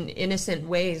it in innocent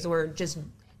ways, or just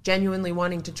genuinely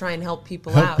wanting to try and help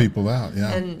people out. Help people out,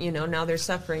 yeah. And now they're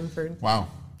suffering for. Wow.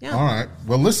 Yeah. All right.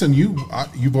 Well, listen,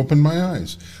 you've opened my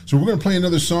eyes. So we're going to play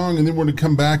another song, and then we're going to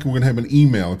come back, and we're going to have an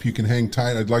email. If you can hang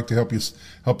tight, I'd like to help us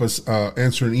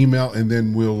answer an email, and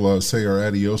then we'll say our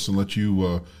adios and let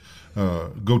you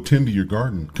go tend to your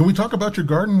garden. Can we talk about your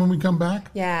garden when we come back?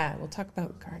 Yeah, we'll talk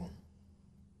about garden.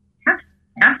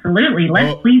 Absolutely.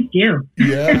 Please do.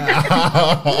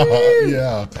 Yeah.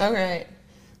 Yeah. All right.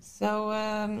 So,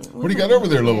 what do you got over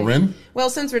there, little Ren?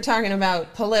 Well, since we're talking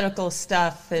about political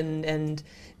stuff and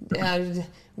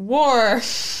war.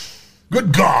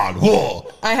 Good God, war!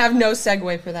 I have no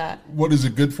segue for that. What is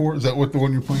it good for? Is that what the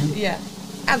one you're playing? Yeah,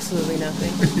 absolutely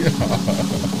nothing. Yeah.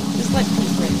 Just let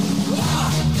peace reign.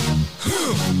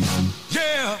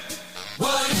 Yeah.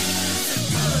 What is it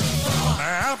good for?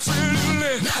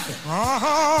 Absolutely nothing.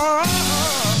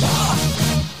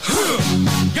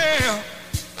 Yeah.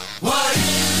 What is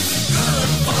it good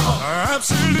for?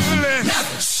 Absolutely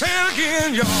nothing. Say it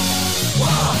again, y'all.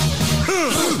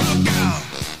 Look out.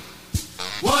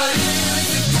 What is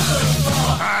it good for?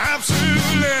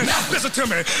 Absolutely nothing. Listen to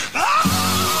me. I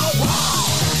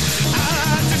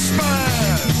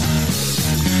despise.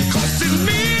 'Cause it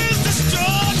means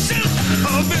destruction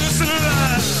of innocent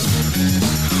lives.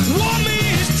 War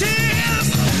means tears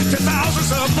to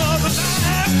thousands of mothers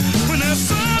die when their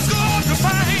sons go off to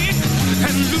fight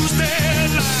and lose their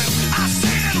lives. I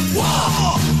said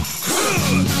war.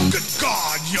 Good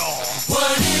God, y'all.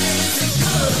 What is it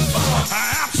good for?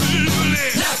 Absolutely.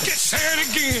 Get said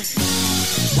again.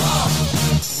 War.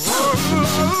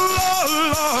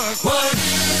 Lord. What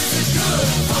is it good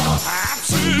for?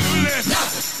 Absolutely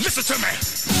nothing. Listen to me.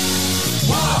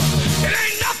 War. It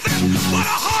ain't nothing but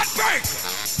a heartbreak.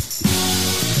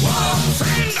 War.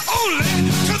 Friend only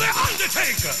to the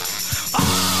undertaker. Oh,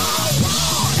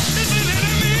 war is an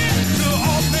enemy to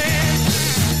all men.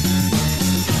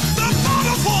 The thought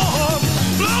of war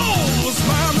blows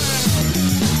my mind.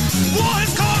 War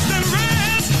has caused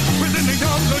unrest within the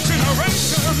younger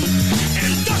generation.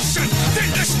 Induction, then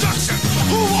destruction.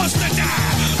 Who wants to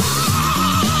die?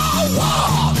 Oh,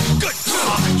 war. Good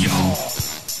God, y'all.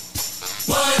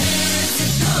 What is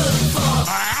it good for?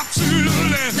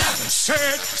 Absolutely nothing.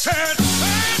 Said.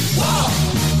 War.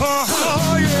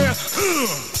 Oh, yeah.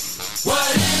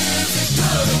 What is it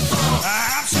good for?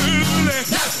 Absolutely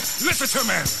nothing. Listen to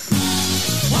me.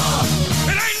 War.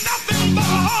 It ain't nothing but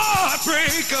a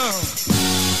heartbreaker.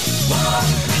 War.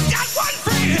 I got one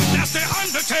friend, that's the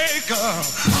undertaker.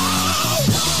 Oh,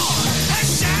 war has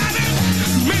shattered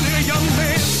many young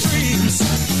men's dreams.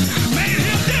 Made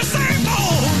him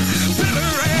disabled,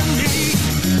 bitter and mean.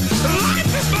 Life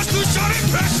is much too short and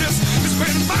precious to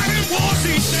spend fighting wars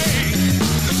each day.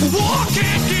 War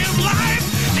can't give life,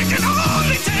 it can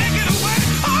only take it away.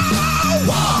 Oh,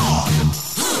 war!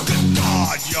 Good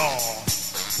God, y'all.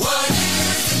 What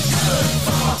is it good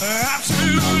for?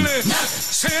 Absolutely nothing.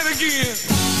 Say it again.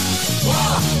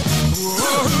 War.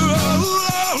 Oh,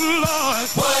 Lord.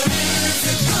 What is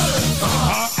it good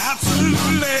for?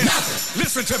 Absolutely nothing.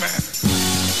 Listen to me.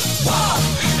 War.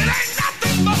 It ain't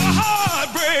nothing but a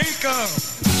heartbreaker.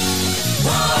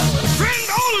 War. Friend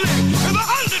only to the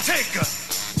undertaker.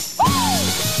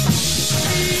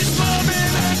 He's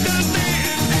loving and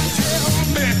understand and tell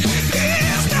me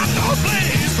he's got no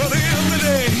place for them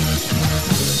today.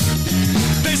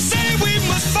 They say we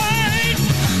must fight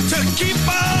to keep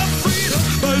our freedom,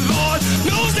 but Lord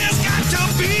knows there's got to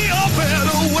be a way.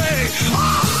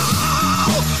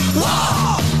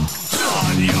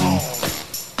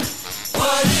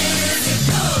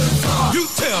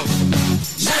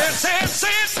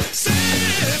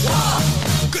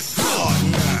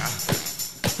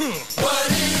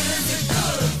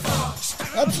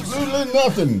 Absolutely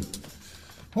nothing.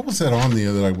 What was that on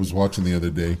that I was watching the other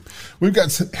day? We've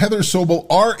got Heather Sobel,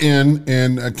 RN,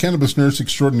 and a cannabis nurse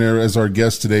extraordinaire as our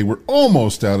guest today. We're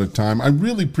almost out of time. I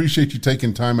really appreciate you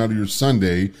taking time out of your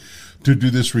Sunday to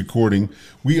do this recording.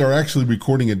 We are actually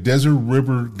recording at Desert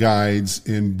River Guides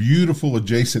in beautiful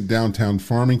adjacent downtown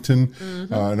Farmington.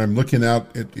 And I'm looking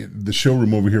out at the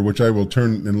showroom over here, which I will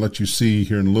turn and let you see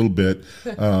here in a little bit.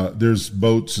 There's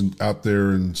boats out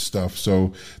there and stuff.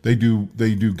 So they do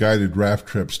guided raft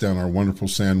trips down our wonderful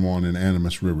San Juan and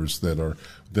Animas rivers that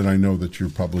I know that you're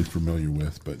probably familiar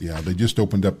with. But yeah, they just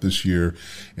opened up this year,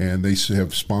 and they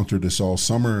have sponsored us all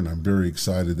summer, and I'm very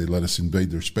excited. They let us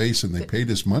invade their space, and they paid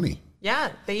us money.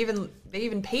 Yeah, they even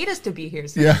paid us to be here.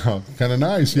 So. Yeah, kind of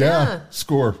nice. Yeah.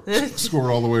 Score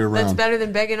all the way around. That's better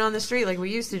than begging on the street like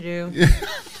we used to do. Yeah.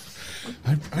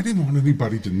 I didn't want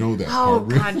anybody to know that. Oh, part,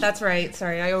 really. God, that's right.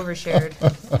 Sorry, I overshared. All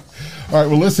right,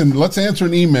 well, listen, let's answer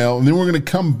an email, and then we're going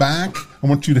to come back. I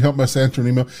want you to help us answer an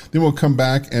email. Then we'll come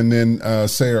back and then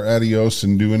say our adios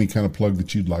and do any kind of plug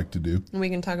that you'd like to do. And we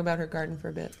can talk about her garden for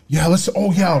a bit. Yeah, we're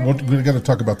going to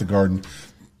talk about the garden.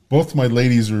 Both my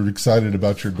ladies are excited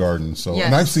about your garden. So, yes.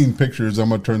 And I've seen pictures. I'm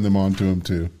going to turn them on to them,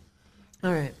 too.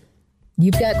 All right.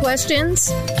 You've got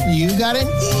questions? You got an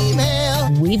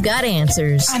email. We've got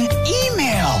answers. An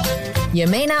email. You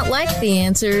may not like the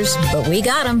answers, but we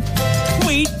got them.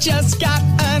 We just got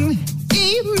an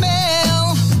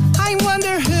email. I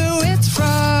wonder who it's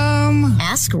from.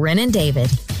 Ask Ren and David.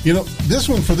 You know, this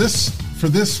one for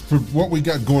what we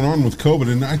got going on with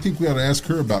COVID, and I think we ought to ask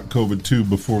her about COVID too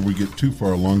before we get too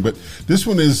far along. But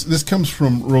this comes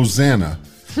from Rosanna,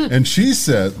 and she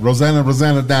said, Rosanna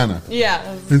Dana. Yeah.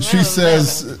 And she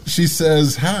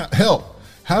says, help,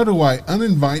 how do I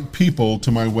uninvite people to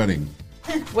my wedding?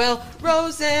 Well,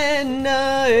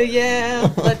 Rosanna,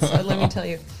 yeah. Let me tell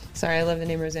you. Sorry, I love the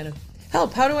name Rosanna.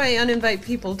 Help, how do I uninvite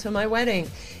people to my wedding?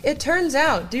 It turns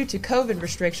out, due to COVID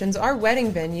restrictions, our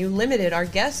wedding venue limited our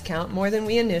guest count more than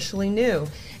we initially knew,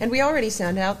 and we already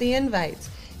sent out the invites.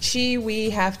 We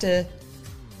have to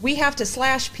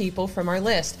slash people from our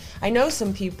list. I know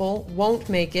some people won't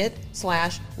make it,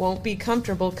 won't be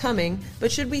comfortable coming,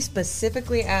 but should we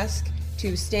specifically ask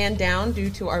to stand down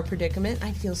due to our predicament?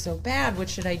 I feel so bad. What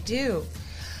should I do?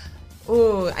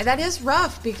 Ooh, that is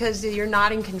rough because you're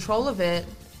not in control of it.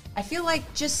 I feel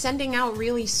like just sending out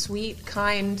really sweet,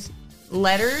 kind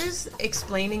letters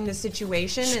explaining the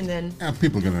situation, and then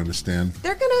people are going to understand.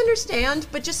 They're going to understand,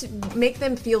 but just make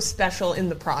them feel special in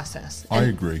the process. I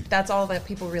agree. That's all that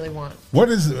people really want. What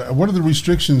are the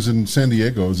restrictions in San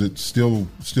Diego? Is it still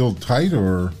tight,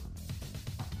 or?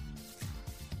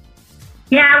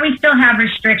 Yeah, we still have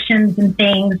restrictions and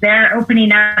things. They're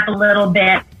opening up a little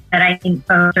bit, but I think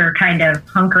folks are kind of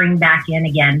hunkering back in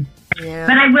again. Yeah.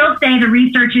 But I will say the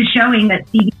research is showing that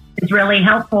CBD is really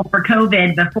helpful for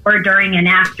COVID before, during, and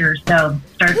after. So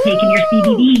start taking your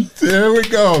CBD. There we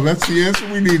go. That's the answer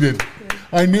we needed.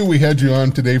 I knew we had you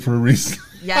on today for a reason.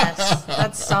 Yes,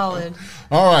 that's solid.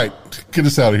 All right. Get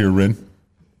us out of here, Ren.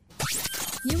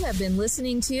 You have been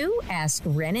listening to Ask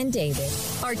Ren and David.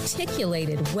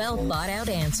 Articulated, well-thought-out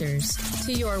answers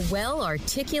to your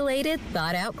well-articulated,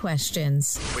 thought-out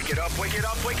questions. Wake it up, wake it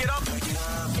up, wake it up.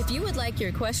 If you would like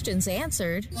your questions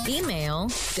answered, email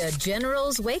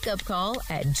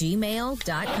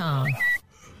thegeneralswakeupcall@gmail.com.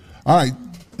 All right.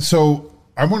 So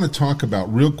I want to talk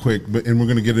about real quick, and we're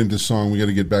going to get into song. We got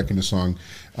to get back into song.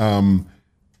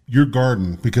 Your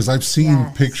garden, because I've seen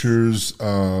pictures.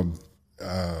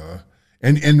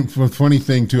 And the funny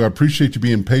thing too, I appreciate you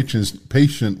being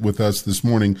patient with us this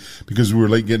morning because we were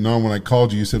late getting on. When I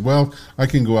called you, you said, well, I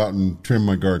can go out and trim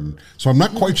my garden. So I'm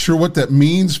not quite sure what that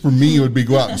means. For me, it would be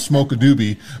go out and smoke a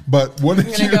doobie. But what did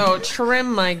I'm going to go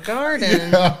trim my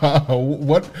garden. Yeah,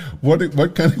 what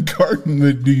kind of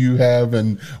garden do you have,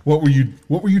 and what were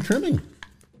you trimming?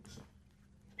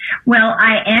 Well,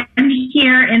 I am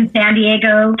here in San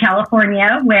Diego,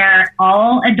 California, where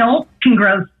all adults can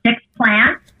grow 6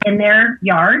 plants in their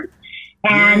yard.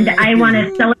 And I want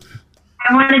to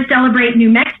celebrate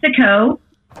New Mexico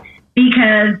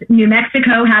because New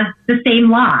Mexico has the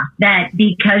same law that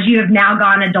because you have now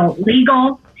gone adult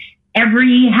legal,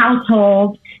 every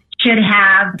household should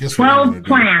have 12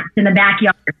 plants in the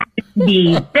backyard.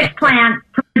 Be 6 plants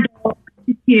per adult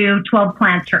to 12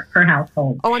 plants per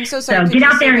household. Oh, I'm so sorry. So get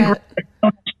out there and grow. It's so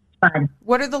much fun.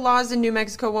 What are the laws in New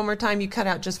Mexico? One more time. You cut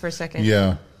out just for a second.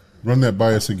 Yeah. Run that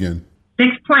by us again.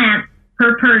 6 plants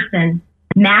per person,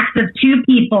 max of 2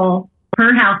 people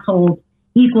per household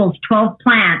equals 12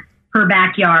 plants per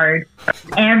backyard.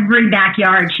 Every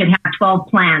backyard should have 12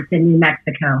 plants in New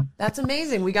Mexico. That's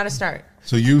amazing. We got to start.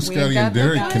 So you, Scotty, and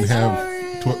Derek can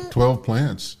have 12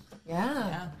 plants.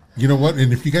 Yeah. You know what?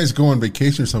 And if you guys go on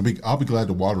vacation or something, I'll be glad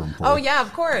to water them for Oh, you. yeah,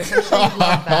 of course. I'm sure you'd love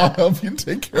I'll that. help you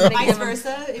take care of Vice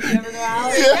versa, if you ever go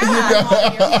out.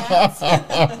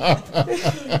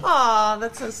 Aw,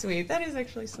 that's so sweet. That is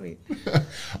actually sweet. All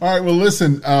right. Well,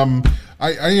 listen.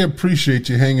 I appreciate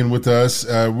you hanging with us.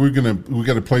 We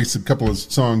got to play a couple of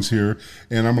songs here,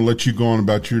 and I'm gonna let you go on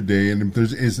about your day. And if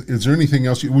is there anything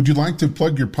else? Would you like to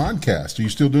plug your podcast? Are you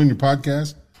still doing your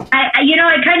podcast? I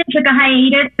kind of took a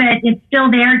hiatus, but it's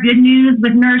still there. Good News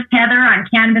with Nurse Heather on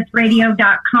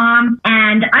CannabisRadio.com.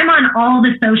 And I'm on all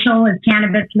the social as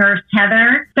Cannabis Nurse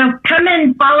Heather. So come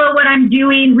and follow what I'm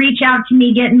doing. Reach out to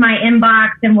me, get in my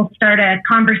inbox, and we'll start a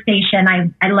conversation.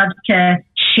 I love to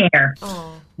share.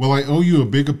 Well, I owe you a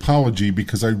big apology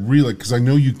because I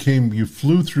know you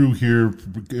flew through here,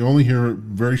 only here a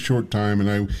very short time,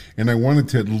 and I wanted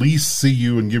to at least see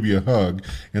you and give you a hug.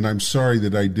 And I'm sorry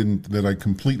that I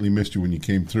completely missed you when you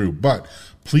came through. But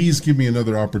please give me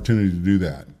another opportunity to do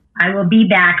that. I will be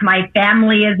back. My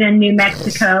family is in New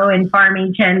Mexico in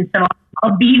Farmington, so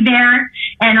I'll be there,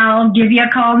 and I'll give you a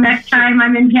call next time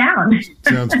I'm in town.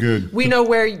 Sounds good. We know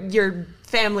where your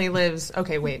family lives.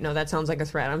 Okay, wait, no, that sounds like a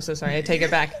threat. I'm so sorry. I take it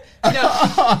back.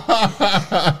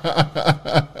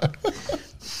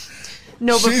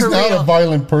 No, but she's for not real, a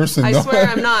violent person. I though. swear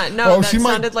I'm not. No, Oh, that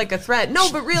sounded like a threat.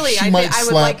 No, but really, She I might would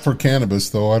slap like. for cannabis,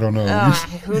 though. I don't know.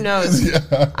 Who knows?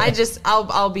 Yeah.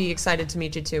 I'll be excited to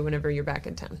meet you too whenever you're back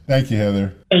in town. Thank you,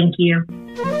 Heather. Thank you.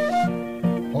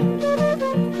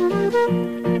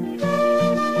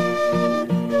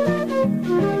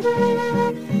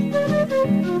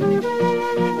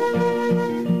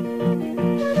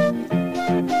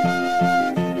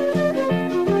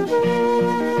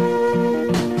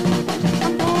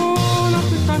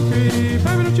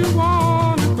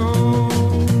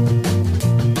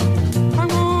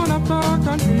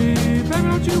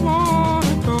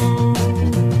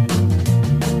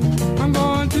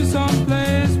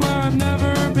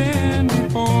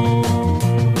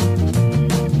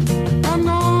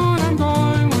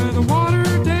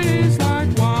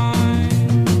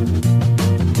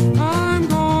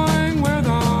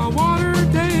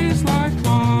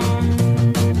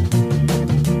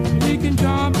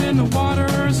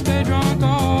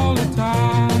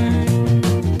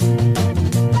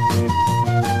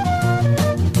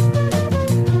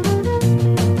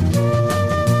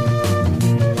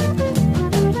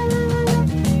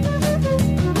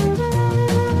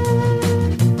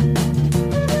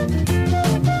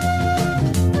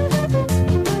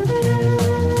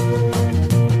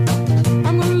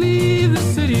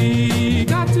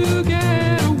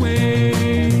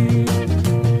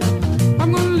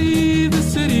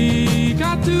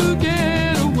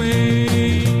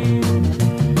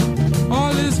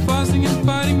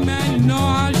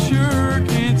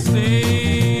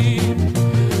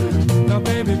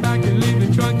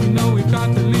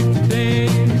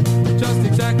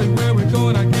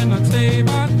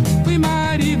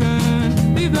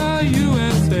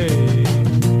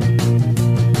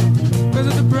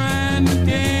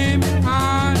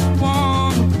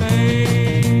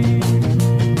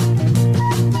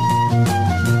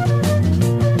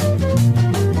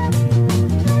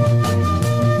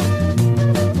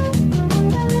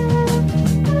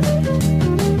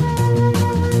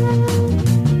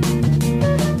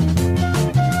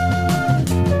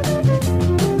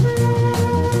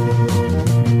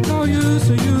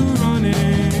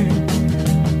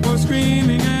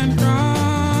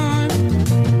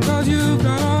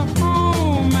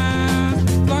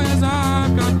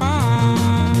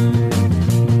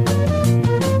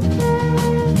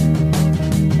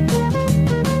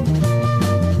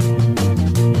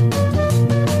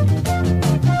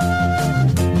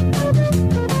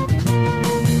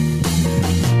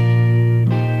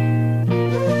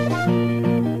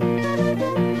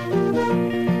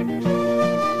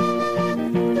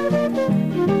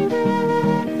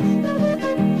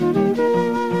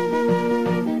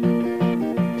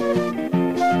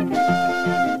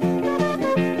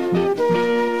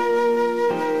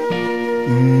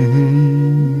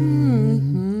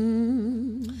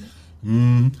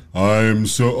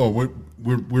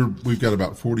 We've got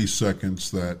about 40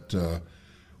 seconds that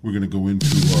we're going to go into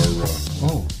our.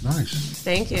 Oh, nice.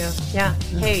 Thank you. Yeah.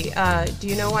 Hey, do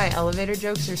you know why elevator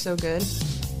jokes are so good?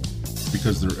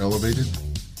 Because they're elevated?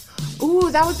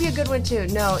 Ooh, that would be a good one too.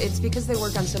 No, it's because they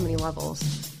work on so many levels.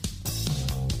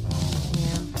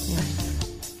 Yeah.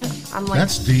 I'm like.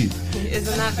 That's deep.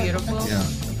 Isn't that beautiful? Yeah.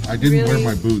 I didn't wear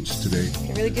my boots today.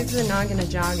 It really gives the noggin a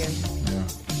jogging. Yeah.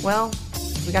 Well,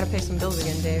 we got to pay some bills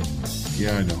again, Dave.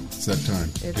 Yeah, I know. It's that time.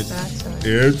 It's that time.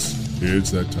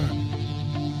 It's that time.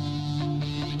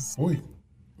 Boy,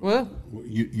 What?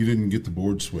 you didn't get the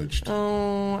board switched.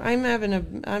 Oh,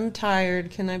 I'm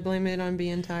tired. Can I blame it on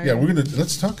being tired? Yeah,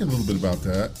 let's talk a little bit about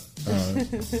that.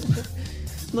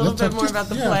 A little bit more about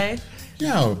the play.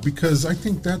 Yeah, because I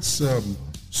think that's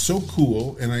so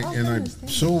cool, and I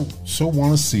so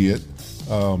want to see it.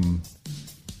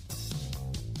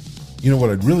 You know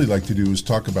what I'd really like to do is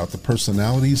talk about the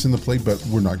personalities in the play, but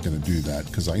we're not going to do that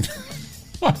because I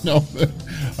know that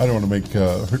I don't want to make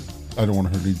I don't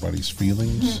want to hurt anybody's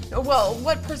feelings. Well,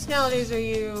 what personalities are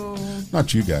you?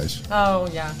 Not you guys. Oh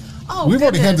yeah. Oh, we've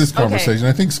already had this Okay. conversation.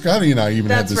 I think Scotty and I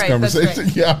even had this conversation.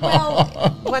 That's right. Yeah.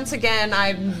 Well, once again,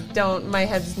 my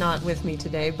head's not with me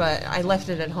today, but I left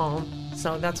it at home,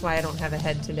 so that's why I don't have a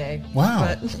head today. Wow.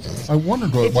 But I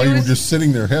wondered why you were just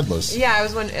sitting there headless. yeah, I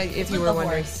was wondering if you were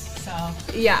wondering. So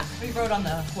Yeah. we rode on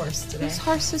the horse today. Whose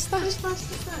horse is that?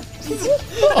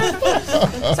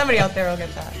 Somebody out there will get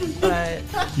that. But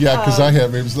Yeah, because I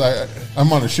have. It was like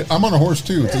I'm on a horse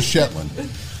too. It's a Shetland.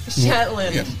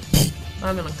 Shetland. Yeah.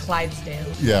 I'm in a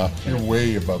Clydesdale. Yeah, you're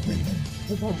way above me.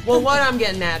 Well, what I'm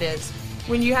getting at is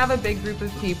when you have a big group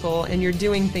of people and you're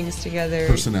doing things together,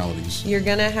 Personalities. you're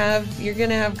gonna have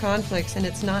conflicts, and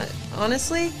it's not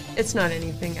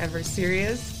anything ever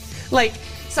serious. Like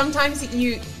sometimes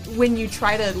when you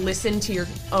try to listen to your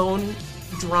own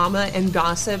drama and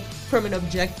gossip from an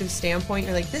objective standpoint,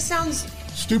 you're like, this sounds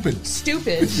Stupid.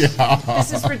 Yeah.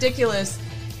 This is ridiculous.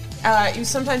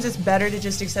 Sometimes it's better to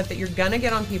just accept that you're gonna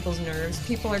get on people's nerves.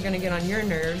 People are gonna get on your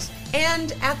nerves,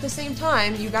 and at the same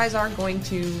time, you guys are going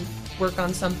to work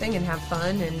on something and have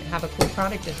fun and have a cool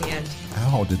product at the end.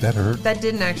 Ow, did that hurt? That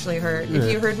didn't actually hurt. Yeah.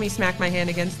 If you heard me smack my hand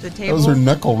against the That table, was her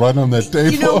knuckle right on that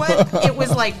table. you know what? It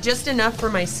was like just enough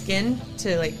for my skin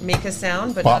to like make a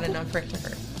sound, but Pop. not enough for it to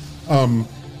hurt.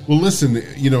 Well, listen,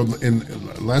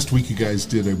 and last week you guys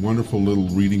did a wonderful little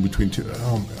reading between two,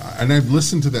 and I've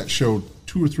listened to that show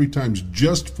 2 or 3 times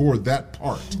just for that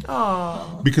part.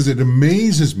 Oh. Because it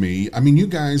amazes me. I mean, you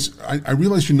guys, I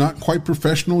realize you're not quite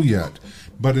professional yet,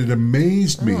 but it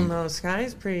amazed me. I don't know.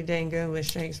 Scotty's pretty dang good with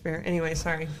Shakespeare. Anyway,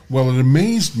 sorry. Well, it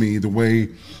amazed me the way,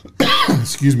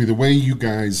 the way you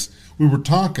guys, we were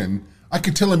talking. I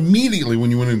could tell immediately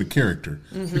when you went into character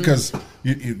because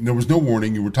there was no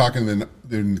warning. You were talking, then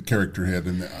the character hit,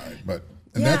 and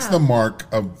that's the mark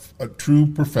of a true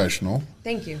professional.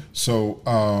 Thank you. So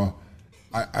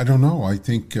I don't know. I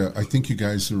think you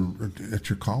guys are at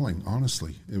your calling,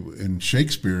 honestly. In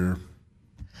Shakespeare,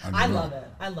 I love it.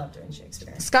 I love doing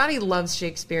Shakespeare. Scotty loves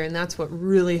Shakespeare, and that's what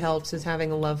really helps is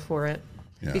having a love for it.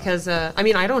 Yeah. Because I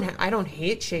mean, I don't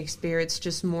hate Shakespeare. It's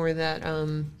just more that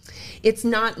it's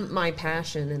not my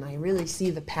passion, and I really see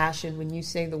the passion when you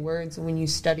say the words and when you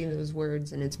study those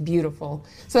words, and it's beautiful.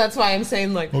 So that's why I'm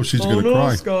saying like, oh, she's gonna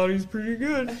cry. Scotty's pretty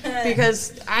good.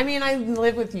 Because I mean, I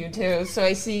live with you too, so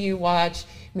I see you watch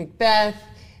Macbeth.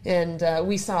 And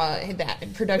we saw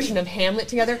that production of Hamlet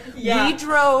together. Yeah. We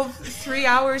drove 3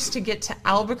 hours to get to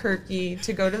Albuquerque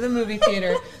to go to the movie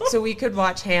theater so we could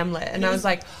watch Hamlet. And I was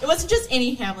like... It wasn't just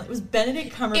any Hamlet. It was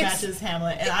Benedict Cumberbatch's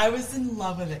Hamlet. And I was in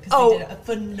love with it because they did a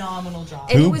phenomenal job.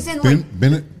 And it was in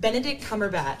Benedict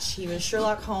Cumberbatch. He was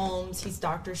Sherlock Holmes. He's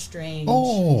Doctor Strange.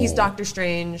 Oh. He's Doctor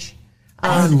Strange.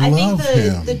 I think love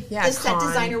him. the set Khan.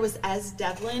 designer was Ez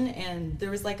Devlin, and there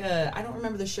was like I don't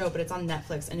remember the show, but it's on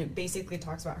Netflix, and it basically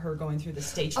talks about her going through the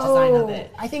stage design of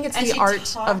it. I think it's And the she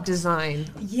art of design.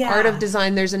 Yeah. Art of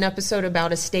design. There's an episode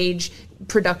about a stage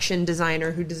production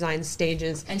designer who designs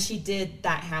stages. And she did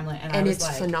that Hamlet, and I And was it's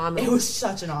like, phenomenal. It was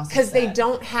such an awesome Because they set.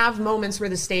 don't have moments where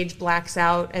the stage blacks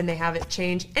out and they have it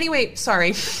change. Anyway,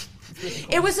 sorry.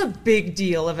 It was a big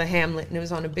deal of a Hamlet, and it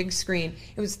was on a big screen.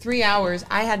 It was 3 hours.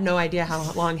 I had no idea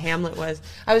how long Hamlet was.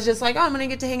 I was just like, oh, I'm going to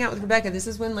get to hang out with Rebecca. This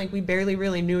is when like we barely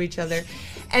really knew each other.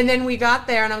 And then we got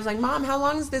there, and I was like, Mom, how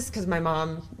long is this? Because my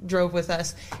mom drove with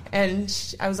us.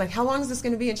 And I was like, how long is this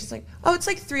going to be? And she's like, oh, it's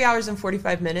like 3 hours and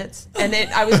 45 minutes. And then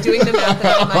I was doing the math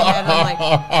in my head. And I'm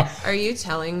like, are you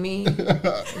telling me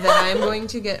that I'm going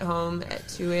to get home at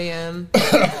 2 a.m.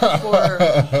 for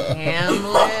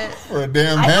Hamlet? For a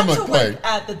damn I had Hamlet to play. work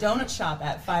at the donut shop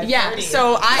at 5:30. Yeah,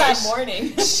 so that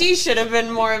morning. She should have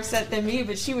been more upset than me,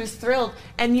 but she was thrilled.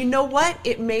 And you know what?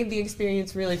 It made the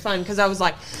experience really fun because I was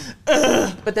like,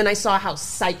 ugh. But then I saw how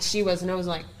psyched she was, and I was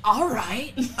like, all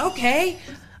right, okay,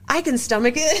 I can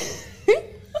stomach it.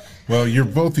 Well, you're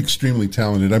both extremely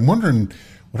talented. I'm wondering,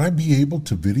 would I be able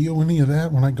to video any of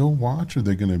that when I go watch, or are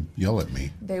they going to yell at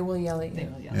me? They will yell at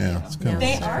you. Yeah, it's kind of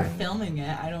They are filming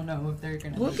it. I don't know if they're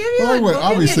going to. We'll give you Well, I would-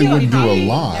 obviously wouldn't do a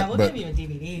lot, Yeah, we'll but give you a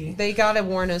DVD. They gotta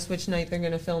warn us which night they're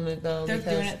gonna film it, though. They're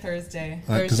because doing it Thursday.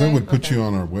 because I would put Okay. you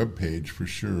on our webpage for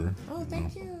sure. Oh,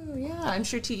 thank you. Oh, yeah. I'm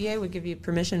sure TEA would give you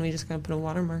permission. We just got to put a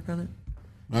watermark on it.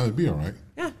 That'd be all right.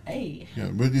 Yeah. Hey. Yeah,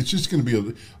 but it's just going to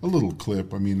be a little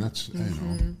clip. I mean, that's you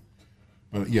know.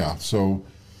 But yeah, so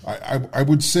I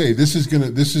would say this is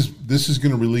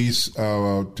gonna release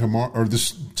tomorrow or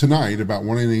tonight about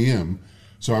 1 a.m.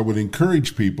 So I would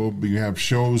encourage people. We have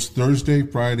shows Thursday,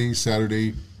 Friday,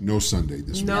 Saturday. No Sunday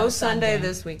this week. No Sunday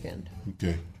this weekend.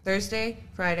 Okay. Thursday,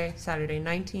 Friday, Saturday,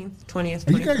 19th, 20th.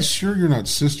 Are you guys sure you're not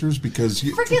sisters? Because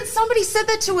Freaking somebody said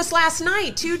that to us last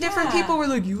night. 2 different people were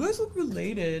like, "You guys look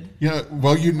related." Yeah,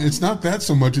 well, it's not that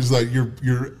so much as like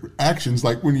your actions.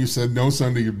 Like when you said no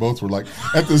Sunday, you both were like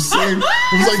at the same.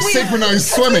 It was like synchronized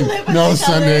swimming. No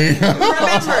Sunday.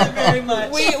 Remember, very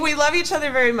much. We love each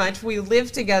other very much. We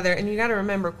live together, and you got to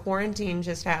remember, quarantine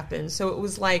just happened, so it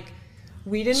was like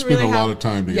we didn't spend really a have lot of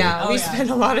time together. Yeah, we spent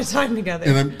a lot of time together.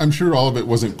 And I'm sure all of it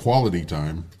wasn't quality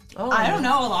time. Oh, I don't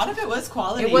know. A lot of it was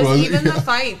quality. It was even the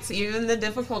fights, even the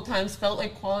difficult times felt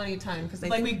like quality time because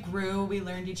we grew, we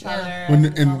learned each other, When-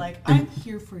 and, and- like and- I'm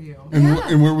here for you.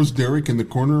 And where was Derek in the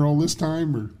corner all this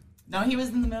time? Or No, he was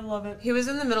in the middle of it. He was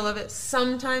in the middle of it.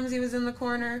 Sometimes he was in the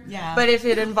corner. Yeah. But if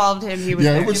it involved him, he was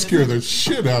yeah, there. it would scare the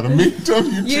shit out of me. Don't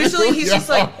you? Usually he's just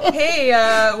like, hey,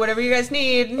 whatever you guys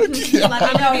need. Let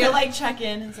me know. He'll like check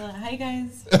in and say, "Hi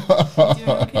guys, doing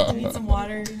okay? Do you need some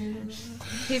water?"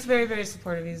 He's very, very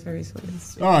supportive. He's very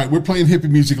sweet. All right, we're playing hippie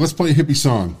music. Let's play a hippie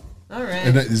song. All right.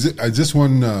 And is this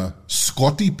one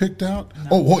Scotty picked out? No.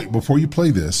 Oh, wait, before you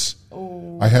play this,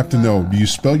 I have to know, do you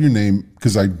spell your name,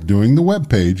 because I'm doing the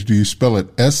webpage, do you spell it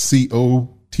Scotty?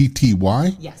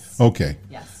 Yes. Okay.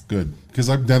 Yes. Good, because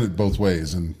I've done it both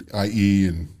ways, and IE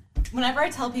and... Whenever I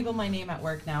tell people my name at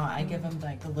work now, I give them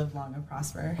like the live long and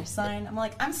prosper sign. I'm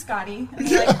like, I'm Scotty. And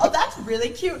they're like, oh, that's really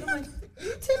cute. I'm like,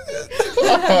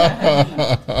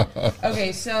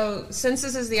 Okay, so since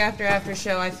this is the after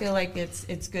show, I feel like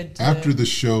it's good to... After the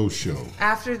show.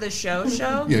 After the show?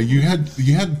 Yeah, you had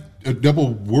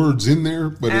double words in there,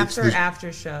 but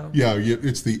after show. Yeah,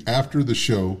 it's the after the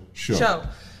show.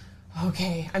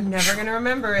 Okay, I'm never going to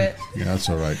remember it. Yeah, that's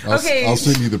all right. Okay. I'll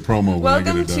send you the promo when I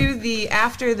get Welcome it done. to the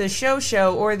after the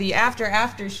show or the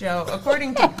after show,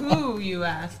 according to who you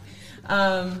ask.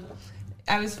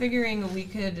 I was figuring we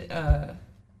could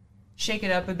shake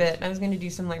it up a bit. I was going to do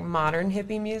some like modern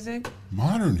hippie music.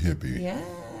 Modern hippie?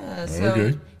 Yeah. So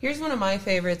Okay. Here's one of my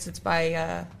favorites. It's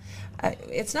by,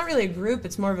 it's not really a group,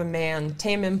 it's more of a man,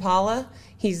 Tame Impala.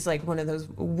 He's like one of those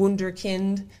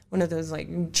wunderkind, one of those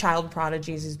like child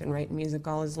prodigies. He's been writing music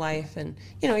all his life, and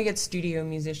he gets studio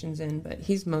musicians in, but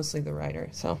he's mostly the writer.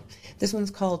 So this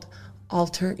one's called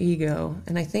Alter Ego,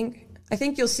 and I think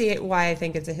you'll see why I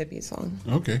think it's a hippie song.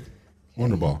 Okay.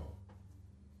 Wonderball.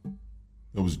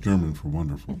 That was German for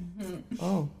wonderful.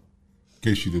 Oh. In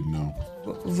case you didn't know.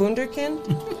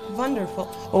 Wunderkind? Wonderful.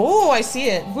 Oh, I see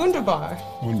it. Wunderbar.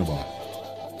 Wunderbar.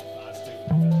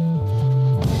 Thank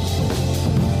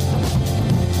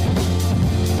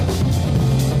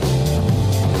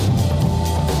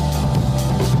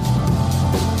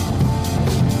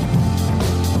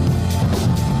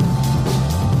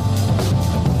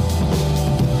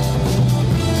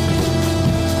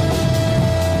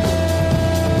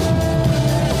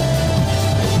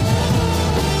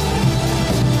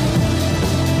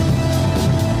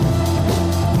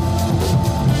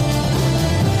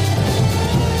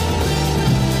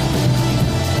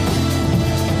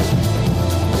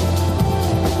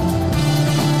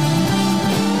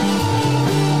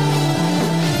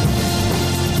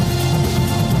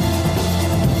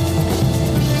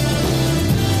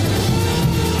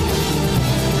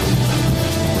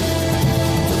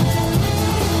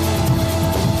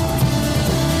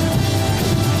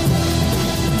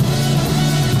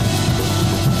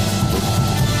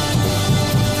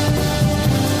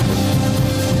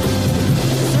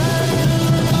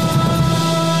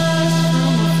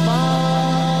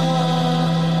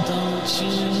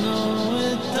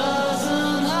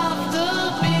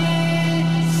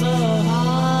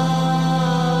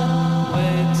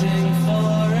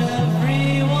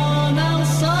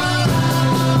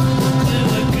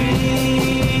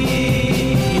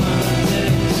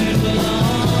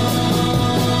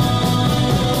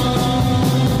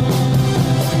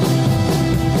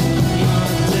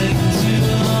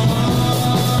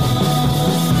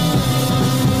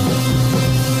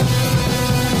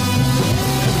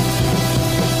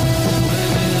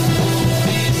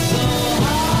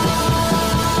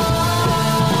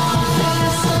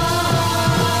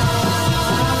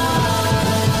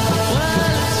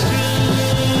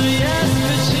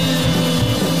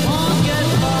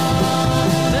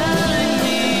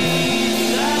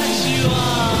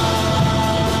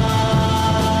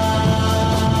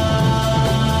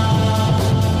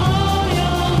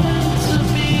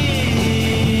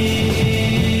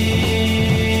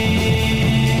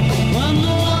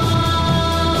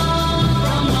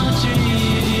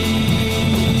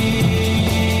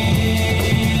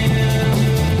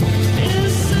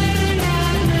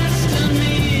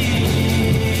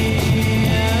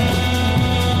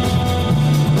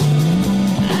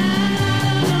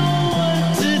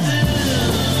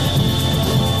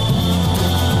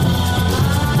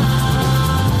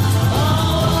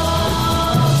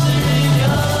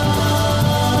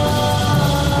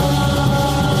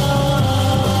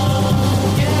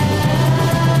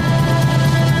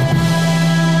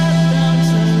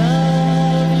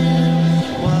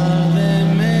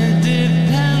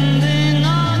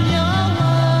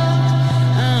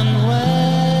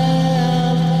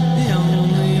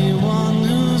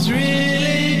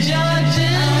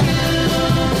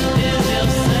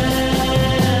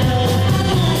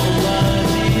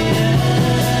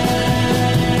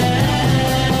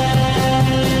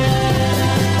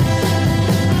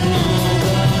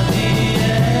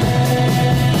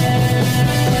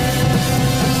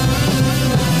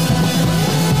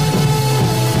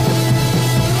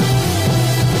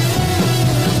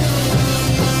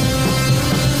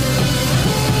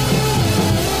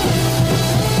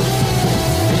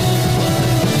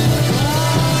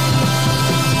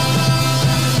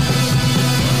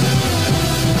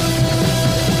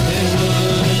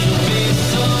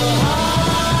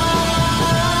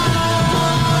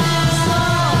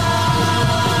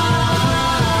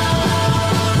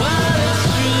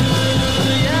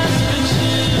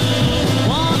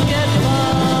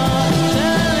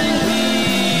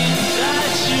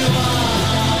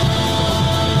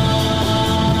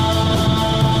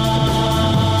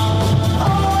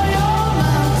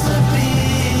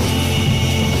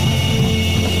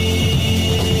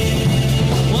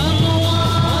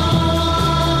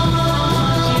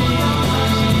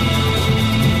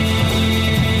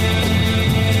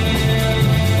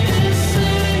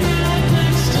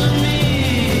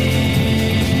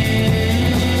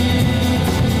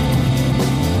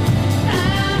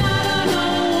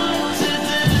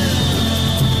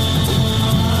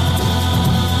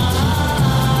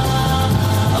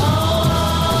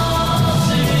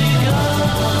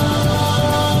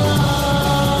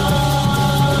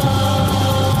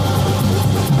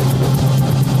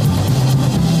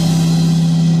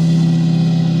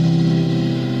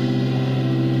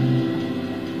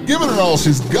Giving her all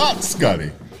she's got,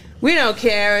 Scotty. We don't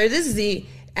care. This is the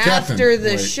Captain, after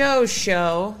the wait.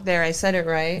 show. There, I said it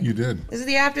right. You did. This is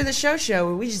the after the show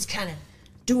where we just kind of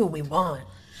do what we want.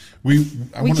 We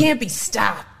Can't be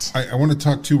stopped. I want to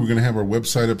talk to. We're going to have our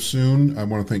website up soon. I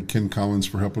want to thank Ken Collins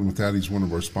for helping with that. He's one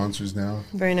of our sponsors now.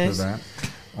 Very nice. For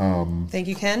that. Thank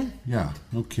you, Ken. Yeah,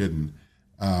 no kidding.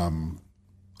 I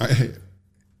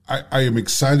am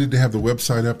excited to have the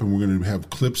website up, and we're going to have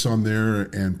clips on there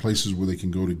and places where they can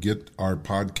go to get our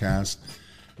podcast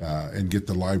and get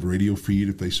the live radio feed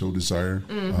if they so desire.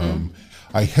 Mm-hmm.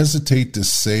 I hesitate to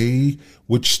say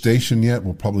which station yet.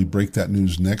 We'll probably break that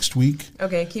news next week.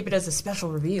 Okay, keep it as a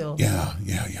special reveal. Yeah.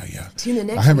 Tune in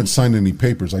next I haven't week. signed any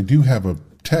papers. I do have a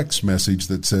text message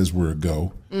that says we're a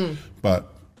go,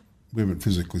 but we haven't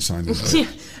physically signed it. Yeah,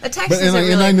 a text But, isn't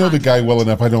really and I know the fun. guy well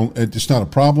enough. It's not a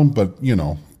problem, but you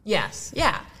know, Yes,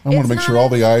 yeah. I want to make sure all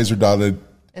the I's are dotted.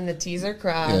 And the T's are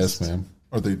crossed. Yes, ma'am.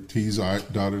 Are the T's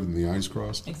dotted and the I's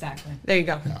crossed? Exactly. There you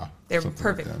go. Yeah, They're something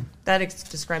perfect. like That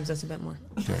describes us a bit more.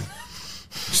 Okay.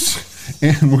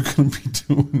 And we're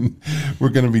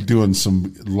going to be doing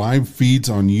some live feeds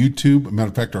on YouTube. Matter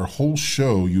of fact, our whole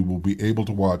show, you will be able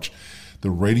to watch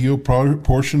the radio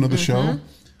portion of the show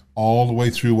all the way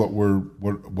through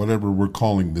whatever we're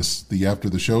calling this, the after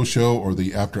the show or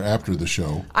the after the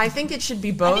show. I think it should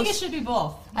be both. I think it should be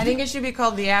both. I think it should be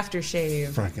called the aftershave.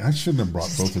 Frank, I shouldn't have brought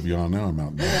both of you on. Now I'm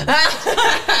out there.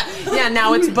 Yeah,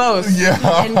 now it's both. Yeah.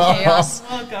 In chaos.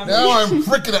 Now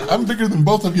I'm bigger than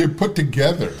both of you put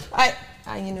together. I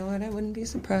you know what? I wouldn't be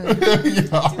surprised. Yeah,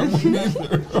 I wouldn't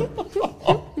either.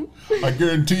 I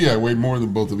guarantee you I weigh more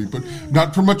than both of you, but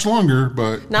not for much longer.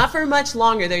 But Not for much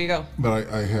longer. There you go. But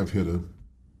I have hit a.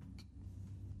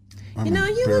 I'm You look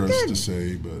embarrassed good. to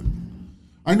say, but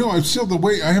I know I'm still the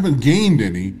weight. I haven't gained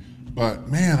any, but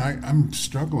man, I'm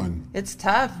struggling. It's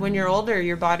tough. When you're older,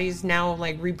 your body's now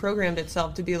like reprogrammed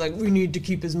itself to be like, we need to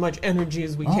keep as much energy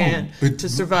as we can to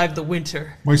survive the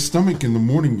winter. My stomach in the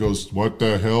morning goes, "What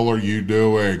the hell are you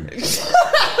doing?"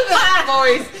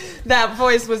 That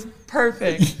voice was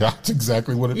perfect. Yeah, that's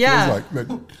exactly what it Yeah. feels like.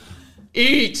 But,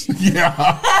 Eat.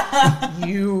 yeah,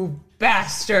 You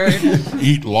bastard.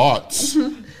 eat lots.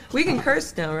 We can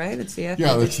curse now, right? It's the after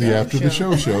Yeah, that's the after the show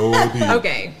or the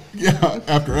Okay. Yeah,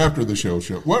 after the show.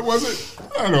 What was it?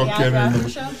 I don't can't remember.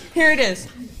 Here it is.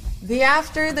 The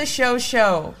after the show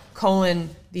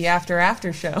the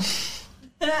after show.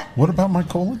 What about my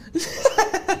colon?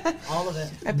 All of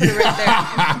it. I put it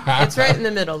right there. It's right in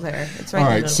the middle there. It's right All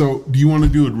in the right, middle. so do you want to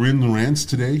do a Rin the Rants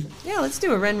today? Yeah, let's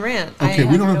do a Ren rant. Okay,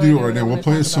 we don't have to do it right now. idea We'll what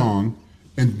play we're a gonna talk song,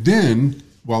 and then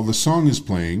while the song is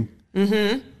playing,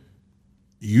 about.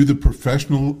 you, the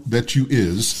professional that you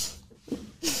is,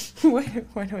 Where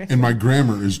do I? and my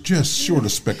grammar is just short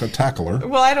of spectacular.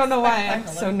 Well, I don't know why I'm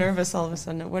so nervous all of a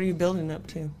sudden. What are you building up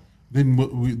to? Then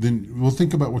we'll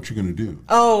think about what you're going to do.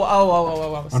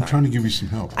 Oh. Sorry. I'm trying to give you some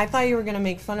help. I thought you were going to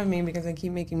make fun of me because I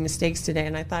keep making mistakes today,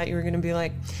 and I thought you were going to be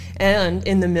like, and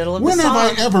in the middle of When the have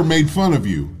song. I ever made fun of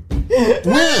you? When?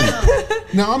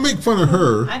 Now I'll make fun of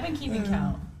her. I've been keeping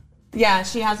count. Yeah,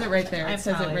 she has it right there. It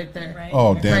says it probably, right there. right?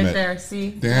 Oh, damn right it. there.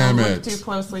 See? Damn Don't it. Look too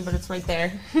closely, but it's right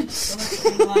there.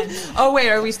 Oh wait,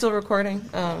 are we still recording?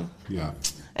 Yeah.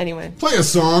 Anyway. Play a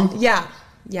song. Yeah.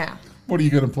 What are you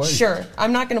going to play? Sure.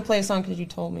 I'm not going to play a song because you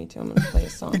told me to. I'm going to play a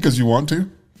song. Because you want to?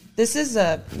 This is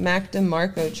a Mac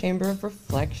DeMarco, Chamber of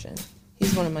Reflection.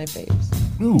 He's one of my faves.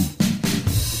 Ooh.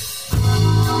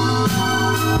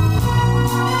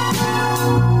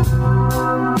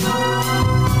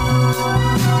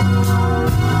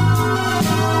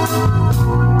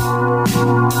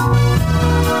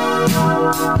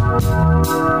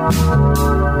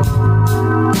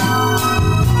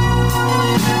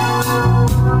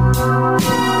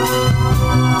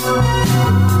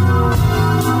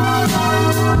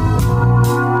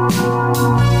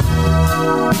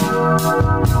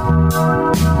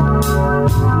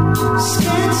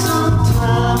 Spend some time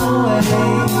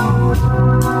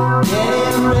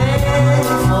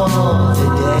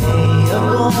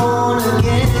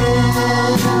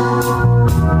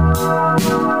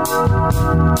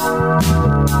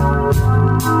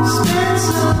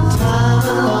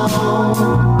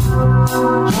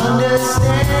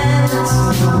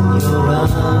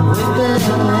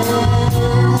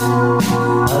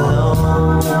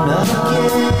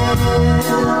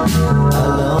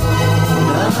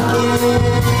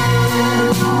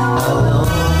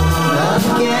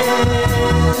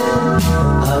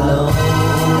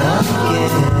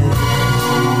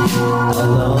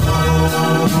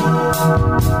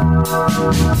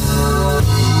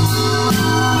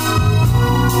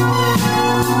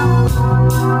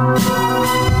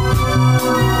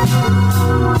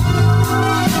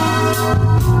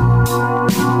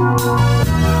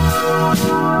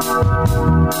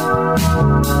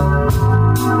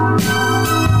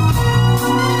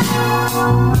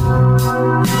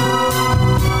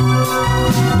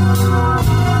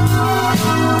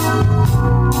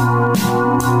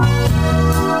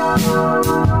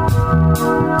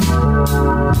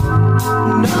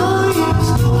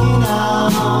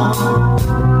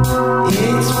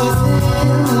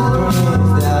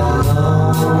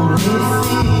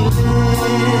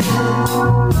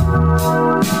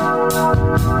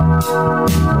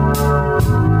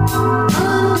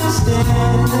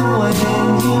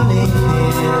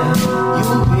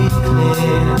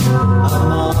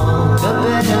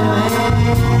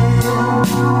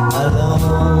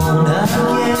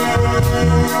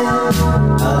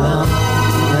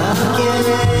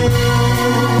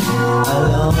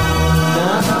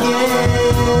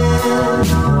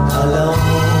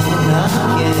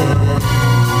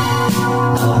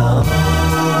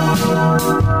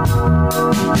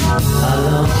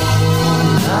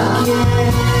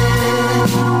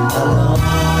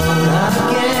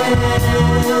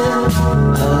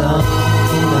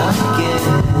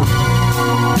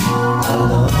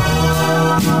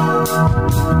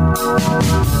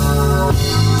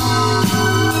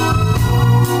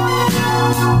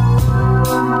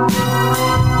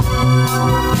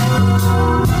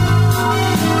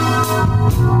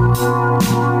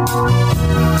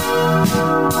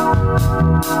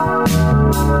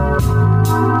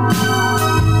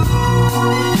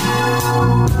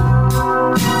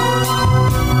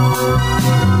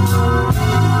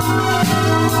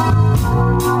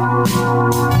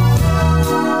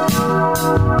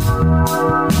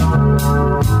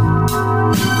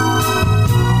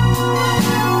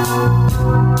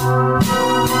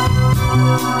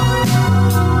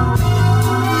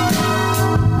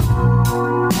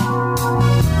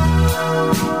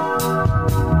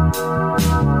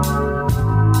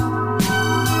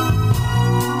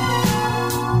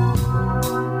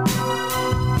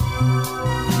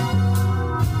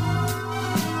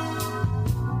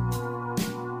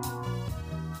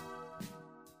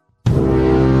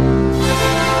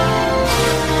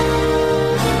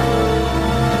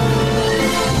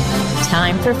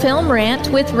After Film Rant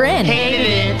with Ren.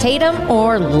 Hate 'em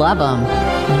or love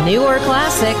 'em. New or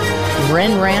classic,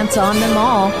 Ren rants on them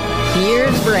all.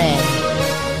 Here's Ren.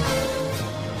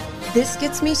 This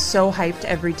gets me so hyped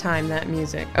every time, that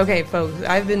music. Okay, folks,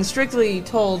 I've been strictly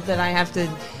told that I have to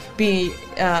be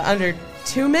under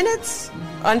 2 minutes?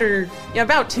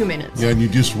 About 2 minutes. Yeah, and you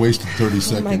just wasted 30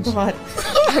 seconds. Oh my God.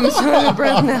 I'm so out of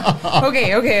breath now.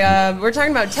 Okay, we're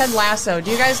talking about Ted Lasso.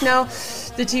 Do you guys know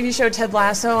the TV show Ted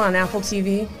Lasso on Apple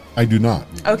TV? I do not.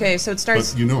 Okay, so it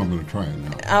starts... But you know I'm going to try it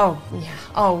now. Oh, yeah.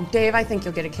 Oh, Dave, I think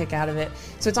you'll get a kick out of it.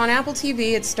 So it's on Apple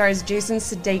TV. It stars Jason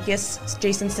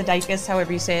Sudeikis,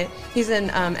 however you say it. He's an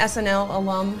SNL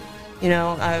alum. You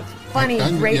know, a funny,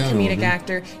 great comedic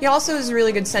actor. He also is a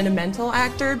really good sentimental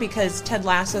actor because Ted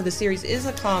Lasso, the series, is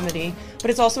a comedy, but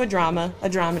it's also a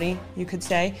dramedy, you could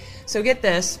say. So get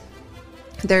this.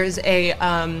 There's a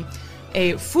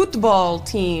football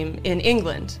team in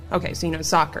England. Okay, so you know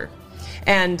soccer.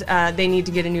 And they need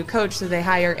to get a new coach, so they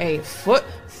hire a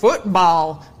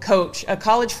football coach, a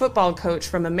college football coach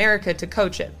from America to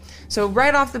coach it. So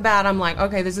right off the bat, I'm like,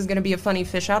 okay, this is going to be a funny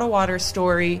fish out of water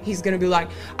story. He's going to be like,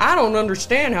 I don't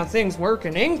understand how things work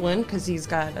in England, because he's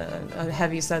got a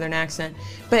heavy Southern accent.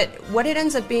 But what it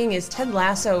ends up being is Ted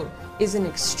Lasso is an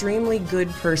extremely good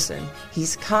person.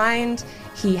 He's kind.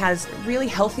 He has really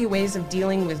healthy ways of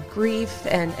dealing with grief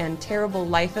and terrible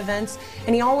life events.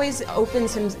 And he always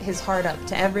opens his heart up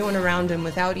to everyone around him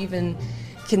without even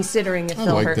considering if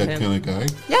they'll hurt him. I like that kind of guy.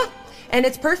 Yeah. And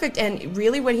it's perfect. And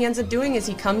really what he ends up doing is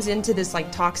he comes into this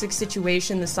like toxic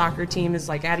situation. The soccer team is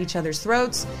like at each other's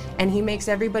throats, and he makes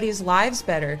everybody's lives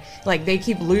better. Like they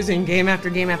keep losing game after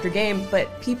game after game,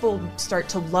 but people start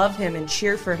to love him and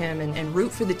cheer for him and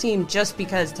root for the team just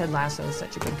because Ted Lasso is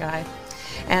such a good guy.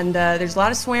 And there's a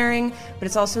lot of swearing, but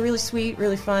it's also really sweet,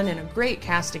 really fun, and a great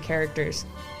cast of characters.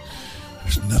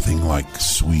 There's nothing like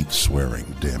sweet swearing,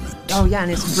 damn it. Oh yeah,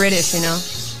 and it's British, you know.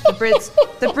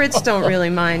 The Brits don't really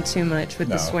mind too much with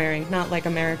the swearing, not like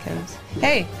Americans.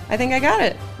 Hey, I think I got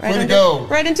it. Way to go.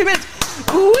 Right in 2 minutes.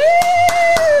 Woo!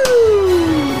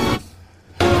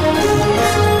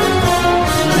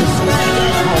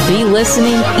 Be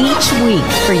listening each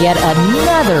week for yet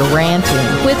another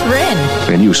Ranting with Ren.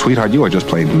 And you, sweetheart, you are just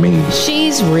plain mean.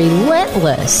 She's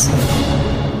relentless.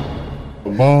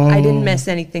 I didn't mess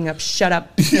anything up. Shut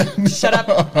up. Shut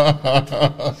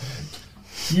up.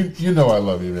 You know I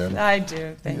love you, man. I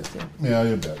do. Thank you. Yeah,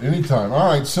 you bet. Anytime. All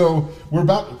right, so we're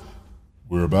about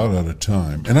out of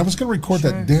time. And I was going to record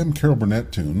that damn Carol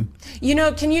Burnett tune. You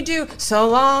know, can you do So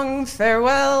Long,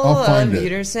 Farewell, I'll find it.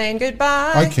 Peter saying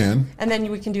goodbye? I can. And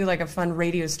then we can do like a fun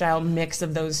radio-style mix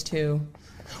of those two.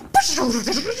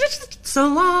 So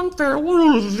long,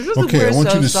 farewell. Okay, I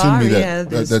want you to send me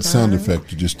that sound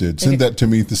effect you just did. Send that to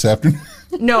me this afternoon.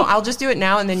 No, I'll just do it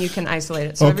now, and then you can isolate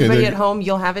it. So okay, everybody at home,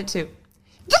 you'll have it too.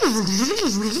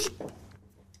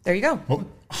 There you go.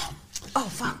 Oh,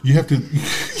 fuck. You have to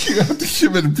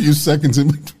give it a few seconds.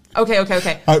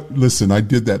 Okay. Listen, I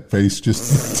did that face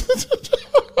just...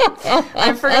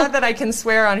 I forgot that I can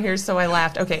swear on here, so I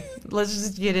laughed. Okay, let's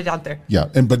just get it out there. Yeah,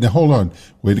 but now hold on.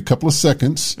 Wait a couple of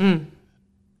seconds.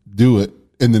 Do it,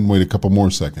 and then wait a couple more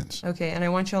seconds. Okay, and I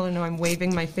want y'all to know I'm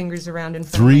waving my fingers around in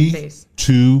front of my face.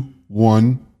 3, 2,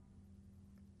 1.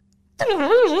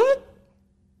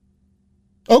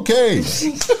 Okay.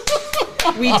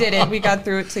 We did it. We got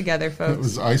through it together, folks. That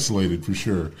was isolated for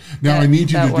sure. Now I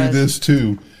need you to do this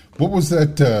too. What was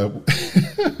that?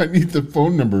 I need the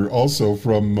phone number also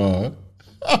from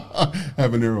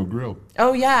Habanero Grill.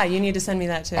 Oh, yeah. You need to send me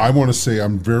that too. I want to say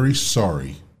I'm very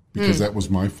sorry because that was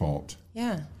my fault.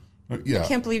 Yeah. Yeah. I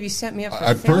can't believe you set me up for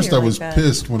At first, I was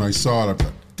pissed when I saw it. I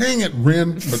thought, dang it,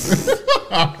 Ren.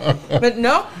 But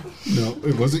no. No,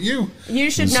 it wasn't you.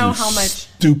 You should know how much.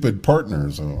 Stupid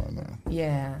partners.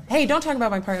 Yeah. Hey, don't talk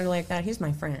about my partner like that. He's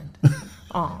my friend.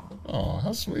 Aw. Oh,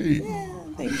 how sweet. Yeah,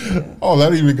 thank you. Oh,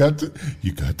 that even got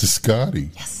to Scotty.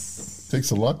 Yes.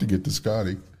 Takes a lot to get to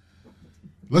Scotty.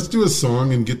 Let's do a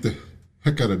song and get the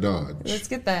heck out of Dodge. Let's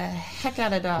get the heck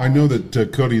out of Dodge. I know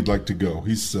that Cody'd like to go.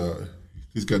 He's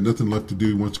got nothing left to do.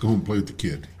 He wants to go home and play with the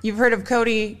kid. You've heard of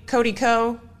Cody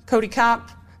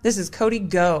Cop? This is Cody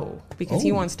Go, because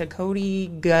he wants to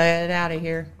get out of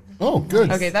here. Oh,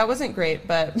 good. Okay, that wasn't great,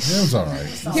 but... It was all right.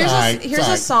 Here's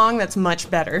a song that's much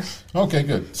better. Okay,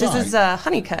 good. This is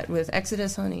Honeycutt with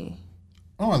Exodus Honey.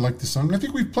 Oh, I like this song. I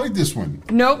think we've played this one.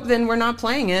 Nope, then we're not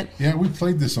playing it. Yeah, we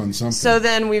played this on something. So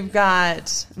then we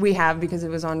have, because it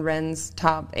was on Ren's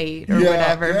top 8 or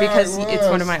whatever, because it's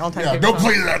one of my all-time favorites. Don't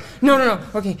play that. No.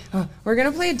 Okay, we're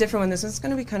gonna play a different one. This is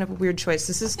gonna be kind of a weird choice.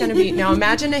 This is gonna be, now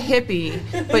imagine a hippie,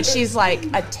 but she's like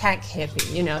a tech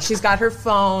hippie, you know. She's got her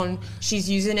phone. She's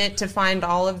using it to find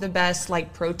all of the best,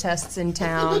 like, protests in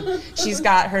town. She's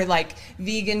got her, like,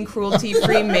 vegan,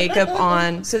 cruelty-free makeup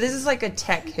on. So this is like a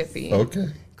tech hippie. Okay.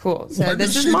 Cool. So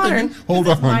this is modern. Hold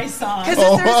on. My song. Because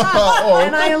it's her song,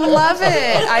 and I love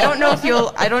it. I don't know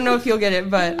if you'll get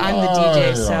it, but I'm the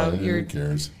DJ, so who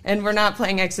cares? And we're not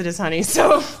playing Exodus, honey.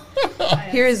 So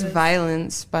here is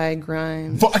 "Violence" by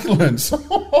Grimes. Violence.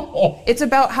 It's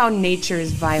about how nature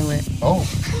is violent. Oh,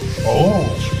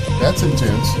 that's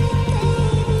intense.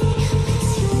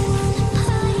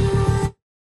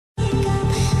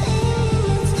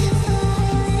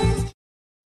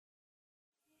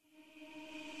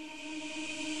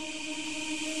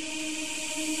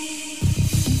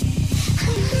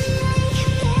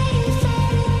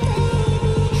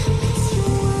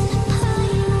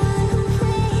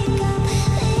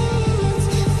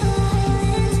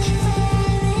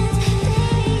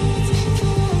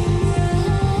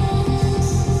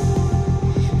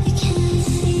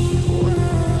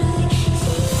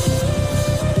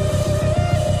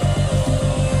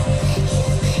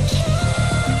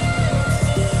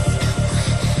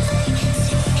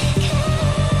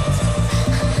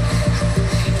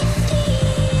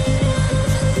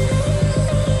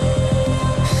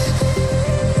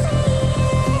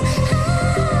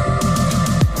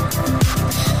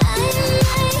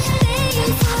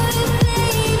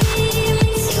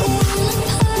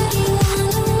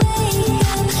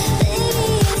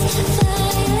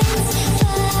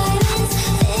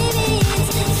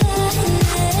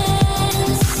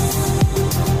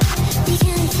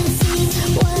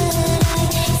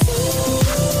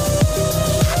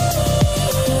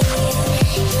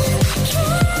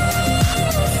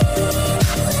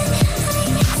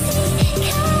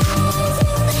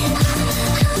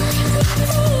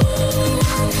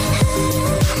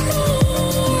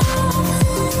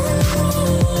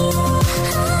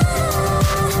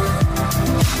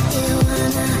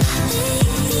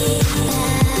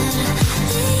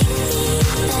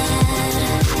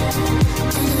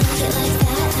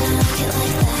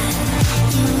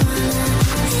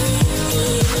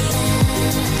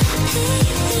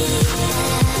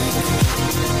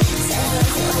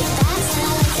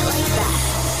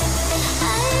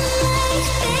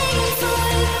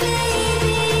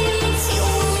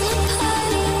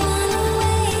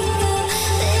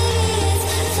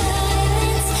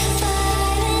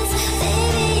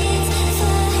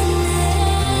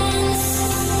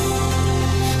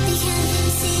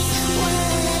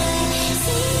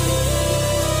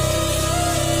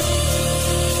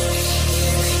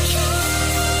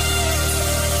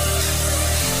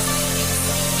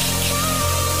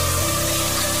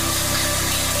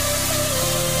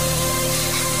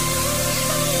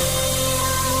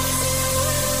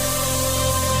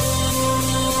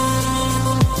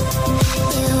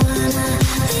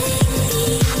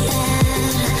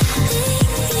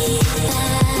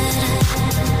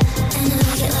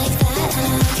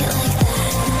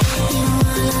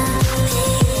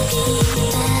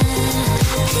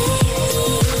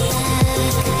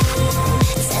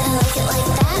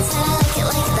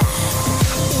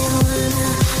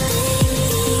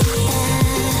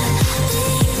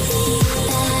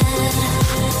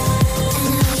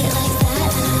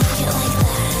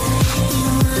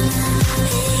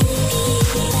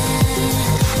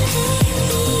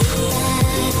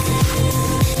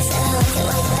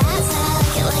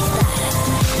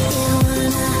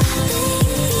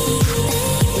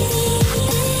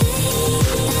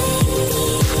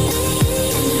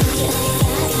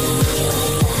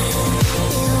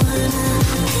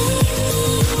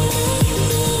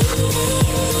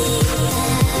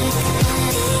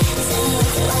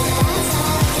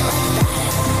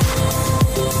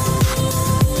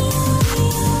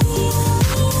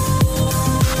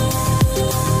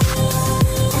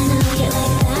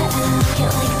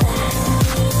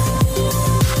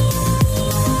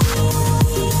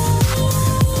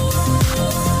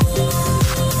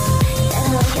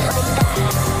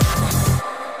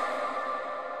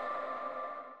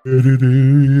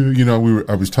 You know,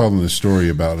 I was telling this story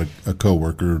about a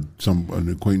coworker, an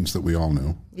acquaintance that we all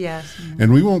know. Yes.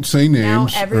 And we won't say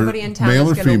names. Now everybody in town male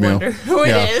is or going to female. wonder who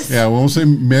yeah, it is. Yeah, we won't say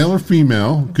male or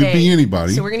female. Could They. be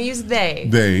anybody. So we're going to use they.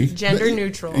 They. Gender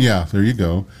neutral. Yeah, there you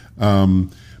go.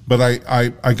 But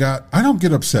I don't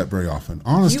get upset very often.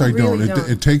 Honest, You I really don't. don't.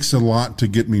 It takes a lot to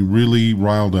get me really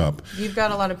riled up. You've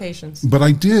got a lot of patience. But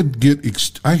I did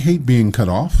get. I hate being cut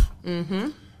off. Mm-hmm.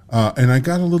 And I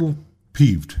got a little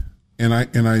peeved, and I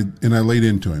laid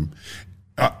into him.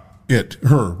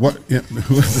 her, what? Yeah,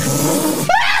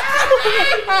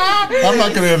 I'm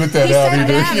not going to edit that out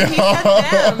either. He said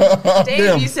them. Dave,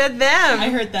 Them. you said them. I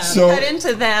heard them. So- you got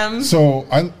into them. So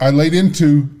I laid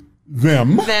into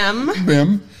them,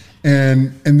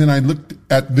 and then I looked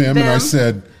at them and I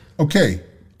said, okay,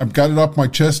 I've got it off my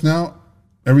chest now.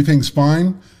 Everything's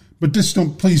fine, but just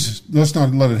let's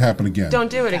not let it happen again. Don't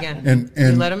do it again. And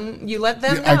you let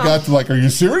them know. I got to like, are you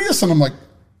serious? And I'm like,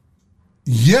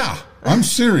 yeah, I'm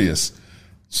serious.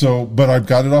 So, but I've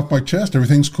got it off my chest.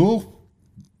 Everything's cool.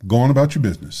 Go on about your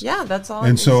business. Yeah, that's all.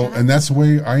 And so, and that's the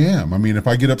way I am. I mean, if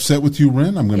I get upset with you,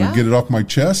 Ren, I'm going to get it off my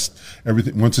chest.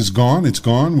 Everything, once it's gone, it's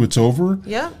gone. It's over.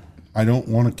 Yeah. I don't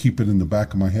want to keep it in the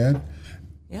back of my head.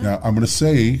 Yeah. Now, I'm going to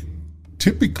say,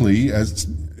 typically, as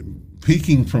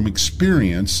speaking from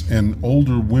experience and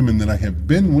older women that I have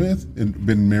been with and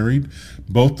been married,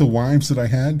 both the wives that I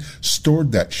had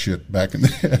stored that shit back in the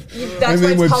head. That's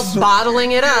why it's called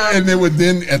bottling it up. And they would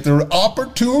then, at the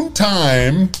opportune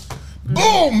time,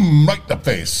 boom, right in the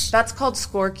face. That's called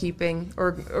scorekeeping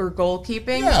or goal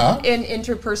keeping in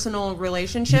interpersonal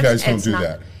relationships. You guys don't do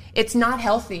that. It's not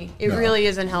healthy. It really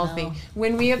isn't healthy. No.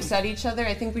 When we upset each other,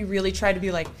 I think we really try to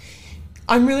be like,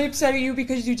 I'm really upset at you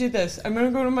because you did this. I'm going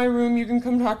to go to my room. You can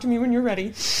come talk to me when you're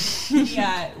ready.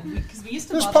 Yeah, because we used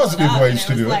to There's bottle positive it up, ways and it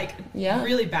to was do it. like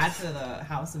really bad for the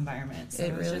house environment. So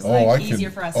it was just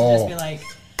easier for us to just be like,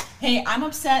 hey, I'm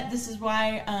upset. This is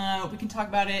why. We can talk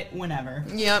about it whenever.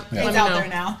 Yep. It's out there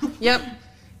now. Yep.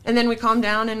 And then we calm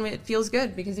down and it feels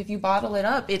good, because if you bottle it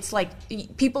up, it's like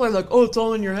people are like, oh, it's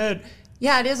all in your head.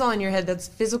 Yeah, it is all in your head. That's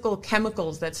physical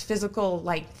chemicals. That's physical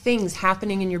things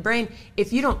happening in your brain.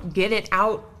 If you don't get it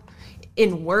out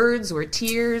in words or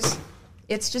tears,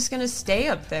 it's just going to stay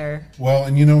up there. Well,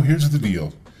 and here's the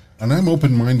deal. And I'm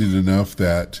open-minded enough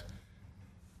that,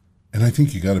 and I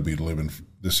think you got to be to live in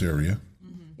this area.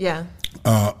 Yeah.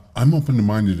 I'm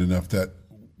open-minded enough that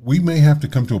we may have to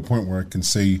come to a point where I can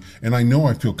say, and I know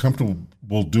I feel comfortable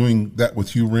doing that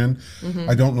with you, Ren. Mm-hmm.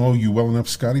 I don't know you well enough,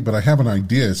 Scotty, but I have an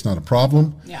idea. It's not a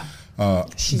problem. Yeah.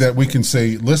 That we can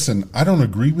say, listen, I don't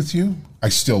agree with you. I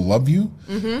still love you.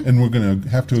 Mm-hmm. And we're going to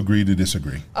have to agree to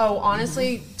disagree. Oh,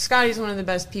 honestly, Scotty's one of the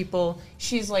best people.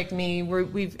 She's like me.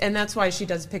 And that's why she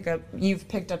does pick up. You've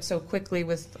picked up so quickly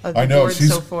with the board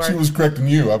so far. She was correcting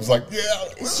you. I was like,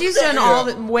 yeah. She's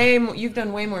done you've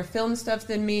done way more film stuff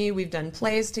than me. We've done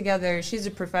plays together. She's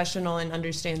a professional and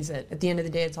understands it. At the end of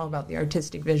the day, it's all about the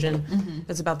artistic vision. Mm-hmm.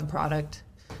 It's about the product.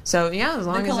 So yeah, as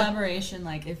long as collaboration,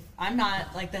 if I'm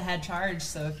not the head charge,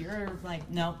 so if you're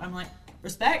no, I'm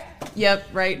respect. Yep,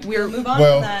 right. We'll move on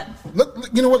from that.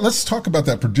 You know what? Let's talk about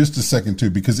that for just a second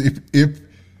too, because if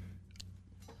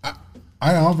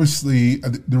I obviously,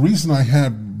 the reason I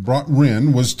had brought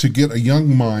Ren was to get a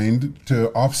young mind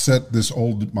to offset this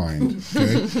old mind.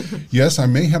 Okay, yes, I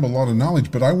may have a lot of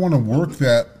knowledge, but I want to work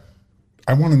that.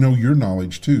 I want to know your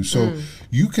knowledge too, so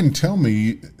you can tell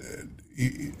me.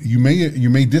 You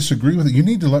may disagree with it. You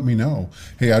need to let me know.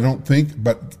 Hey, I don't think,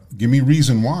 but give me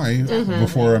reason why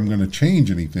before I'm going to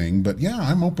change anything. But yeah,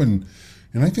 I'm open,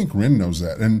 and I think Ren knows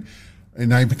that. And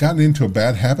I've gotten into a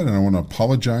bad habit, and I want to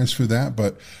apologize for that.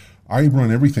 But I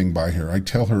run everything by her. I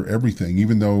tell her everything,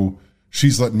 even though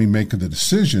she's letting me make the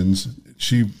decisions.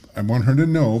 I want her to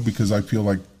know because I feel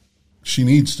like she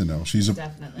needs to know. She's a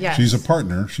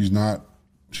partner. She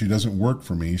doesn't work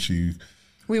for me.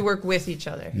 We work with each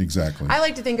other. Exactly. I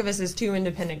like to think of us as two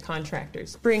independent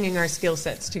contractors, bringing our skill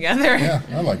sets together. Yeah,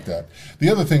 I like that. The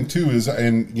other thing, too, is,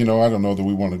 and, I don't know that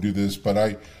we want to do this, but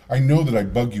I know that I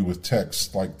bug you with texts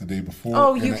the day before.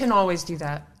 Oh, you can always do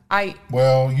that.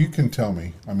 Well, you can tell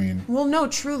me. Well, no,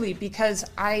 truly, because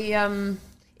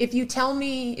if you call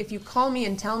me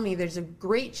and tell me, there's a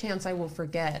great chance I will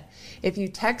forget. If you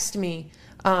text me,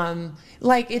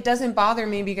 it doesn't bother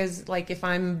me because if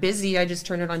I'm busy, I just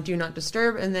turn it on Do Not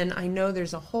Disturb, and then I know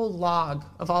there's a whole log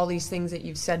of all these things that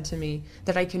you've said to me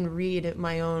that I can read at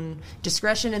my own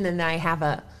discretion, and then I have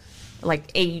a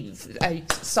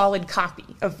solid copy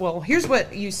of, here's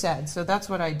what you said, so that's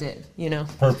what I did,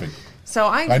 Perfect. So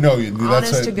I know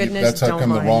honest to goodness, that's how come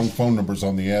mind. the wrong phone numbers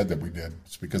on the ad that we did.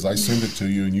 It's because I sent it to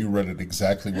you and you read it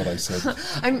exactly what I said.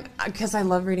 Because I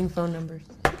love reading phone numbers.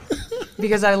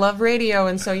 Because I love radio,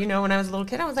 and so when I was a little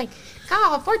kid, I was like,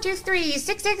 call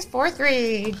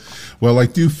 423-6643. Well, I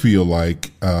do feel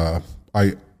like had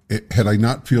I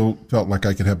not felt like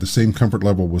I could have the same comfort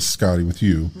level with Scotty with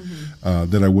you,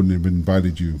 that I wouldn't have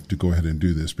invited you to go ahead and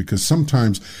do this, because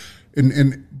sometimes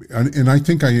And I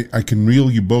think I can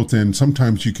reel you both in.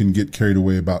 Sometimes you can get carried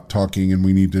away about talking, and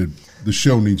the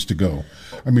show needs to go.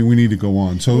 I mean, we need to go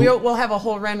on. So we'll have a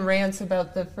whole Ren rants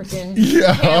about the freaking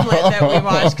Hamlet that we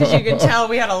watched, because you can tell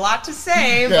we had a lot to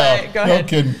say. But go ahead. No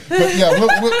kidding.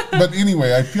 But but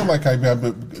anyway, I feel like I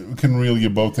can reel you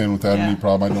both in without any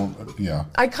problem.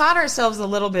 I caught ourselves a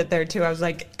little bit there too. I was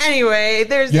like, anyway,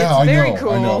 it's I very know,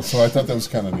 cool. I know. So I thought that was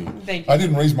kind of neat. Thank you. I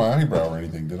didn't raise my eyebrow or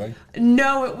anything, did I?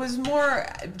 No, it was more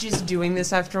just doing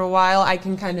this after a while. I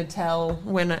can kind of tell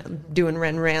when I'm doing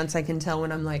Ren rants. I can tell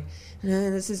when I'm like,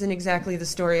 this isn't exactly the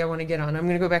story I want to get on. I'm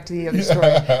going to go back to the other story.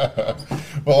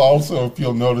 Well, also, if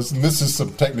you'll notice, and this is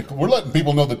some technical, we're letting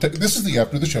people know that this is the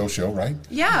after the show, right?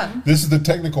 Yeah. This is the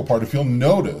technical part. If you'll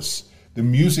notice, the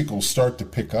music will start to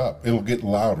pick up. It'll get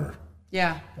louder.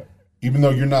 Yeah. Even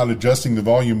though you're not adjusting the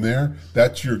volume there,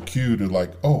 that's your cue to like,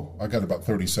 oh, I got about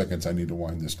 30 seconds. I need to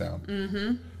wind this down.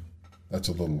 Mm-hmm. That's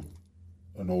an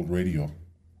old radio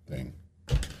thing.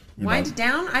 Wind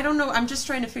down? I don't know. I'm just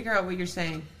trying to figure out what you're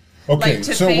saying. Okay, like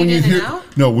to so fade when you in hear and out?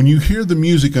 when you hear the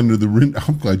music under the Rin,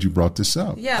 I'm glad you brought this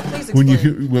up. Yeah, please explain.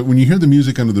 When you hear the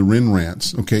music under the Rin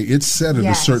rants, okay, it's set at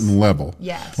a certain level.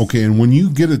 Yes. Okay, and when you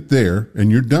get it there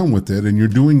and you're done with it and you're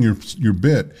doing your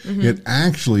bit, it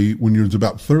actually, when there's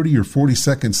about 30 or 40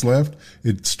 seconds left,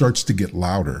 it starts to get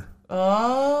louder.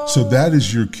 Oh. So that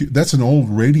is your cue. That's an old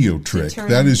radio trick.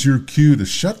 That is your cue to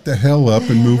shut the hell up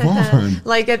and move on.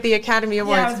 Like at the Academy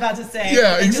Awards. Yeah, I was about to say.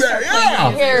 Yeah, exactly.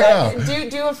 Here,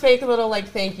 do a fake little like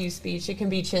thank you speech. It can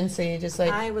be chintzy, just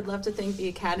like. I would love to thank the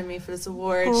Academy for this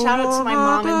award. Shout out to my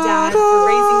mom and dad for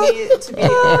raising me to be a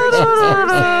virtuous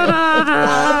person.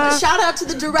 Shout out to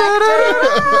the director,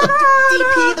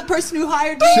 DP, the person who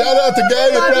hired me. Shout out to the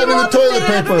guy that brought in the toilet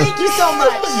paper. Thank you so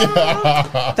much.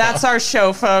 Yeah. That's our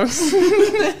show, folks.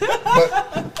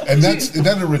 And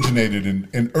that originated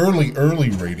in early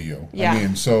radio. Yeah. I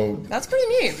mean, so that's pretty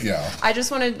neat. Yeah. I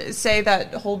just want to say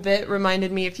that whole bit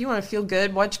reminded me, if you want to feel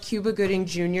good, watch Cuba Gooding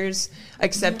Jr.'s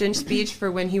acceptance speech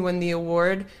for when he won the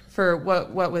award for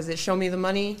what was it? Show Me the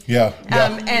Money. Yeah.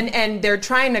 And they're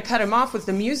trying to cut him off with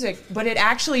the music, but it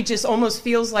actually just almost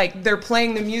feels like they're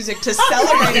playing the music to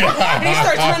celebrate it. And he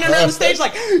starts running around the stage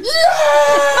like, yeah!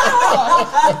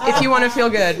 If you want to feel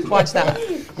good, watch that.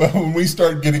 Well, when we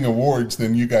start getting awards,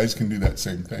 then you guys can do that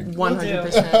same thing.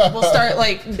 100%. We'll start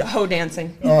like ho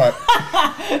dancing. All right.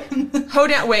 Ho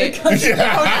down. Wait. Ho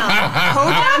down. Ho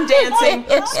down dancing.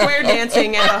 Square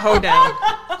dancing and a ho down.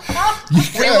 You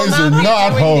guys are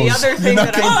not hoes. The other thing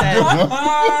that I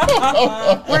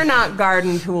said. We're not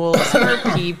garden tools. We're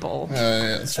people.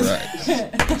 That's right.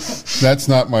 That's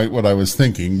not what I was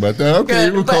thinking, but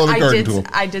okay, we'll call it a garden tool.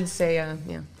 I did say, yeah.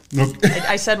 Okay.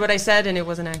 I said what I said, and it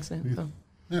was an accident. So.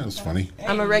 Yeah, it was funny.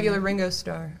 I'm a regular Ringo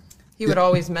Starr. He would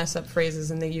always mess up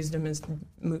phrases, and they used him as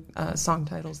song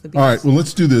titles. The Beatles. All right, well,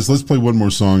 let's do this. Let's play one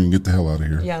more song and get the hell out of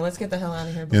here. Yeah, let's get the hell out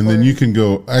of here. And then you can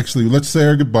go. Actually, let's say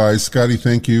our goodbyes. Scotty,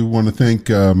 thank you. Want to thank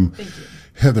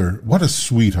Heather. What a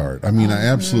sweetheart. I mean, I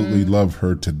absolutely love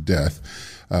her to death.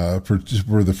 At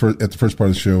the first part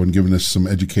of the show and giving us some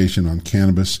education on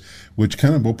cannabis, which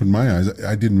kind of opened my eyes.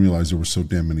 I didn't realize there were so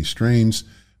damn many strains.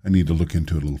 I need to look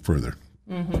into it a little further.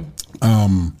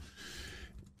 Mm-hmm.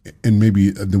 And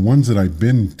maybe the ones that I've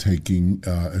been taking,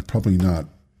 probably not.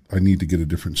 I need to get a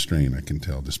different strain, I can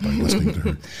tell just by listening to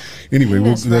her. Anyway,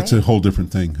 that's a whole different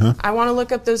thing, huh? I want to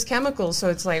look up those chemicals, so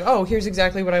it's like, oh, here's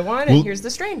exactly what I want, and here's the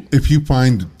strain. If you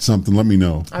find something, let me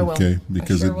know. I will. Okay,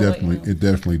 because it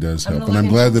definitely does help, and I'm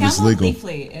glad that it's legal.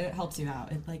 Leafly, it helps you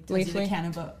out. It like tells you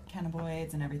the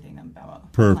cannabinoids and everything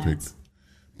about Perfect.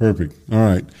 All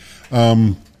right.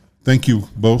 Thank you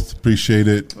both. Appreciate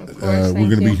it. We're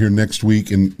going to be here next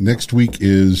week, and next week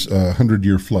is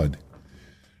 100-Year Flood.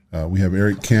 We have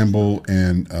Eric Campbell,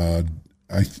 and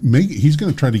he's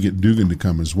going to try to get Dugan to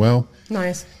come as well.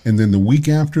 Nice. And then the week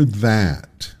after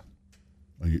that,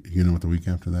 you know what the week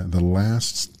after that? The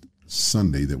last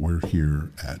Sunday that we're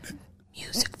here at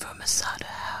Music from Masada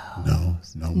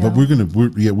House. No. But we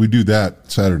do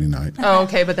that Saturday night. Oh,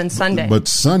 okay, but then Sunday. But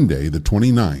Sunday, the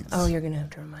 29th. Oh, you're going to have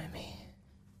to remind me.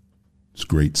 It's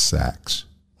great sax.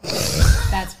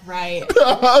 That's right.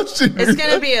 It's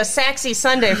going to be a saxy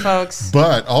Sunday, folks.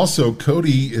 But also,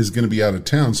 Cody is going to be out of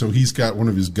town, so he's got one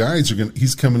of his guys.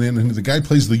 He's coming in, and the guy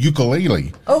plays the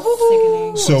ukulele.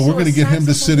 Oh, so we're going to get him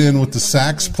to sit in with the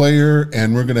sax player,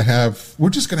 and we're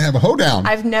just going to have a hoedown.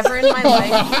 I've never in my life,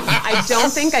 I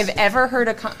don't think I've ever heard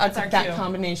that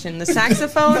combination: the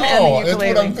saxophone and the ukulele. That's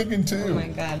what I'm thinking too. Oh my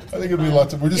god! I think it'll be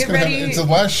lots of. We're just going to have. It's the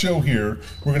last show here.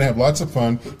 We're going to have lots of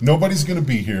fun. Nobody's going to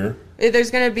be here. There's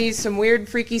going to be some weird,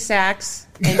 freaky sax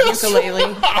and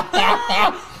ukulele.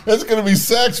 That's going to be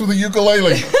sax with a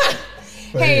ukulele.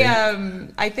 Hey,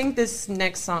 I think this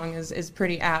next song is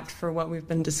pretty apt for what we've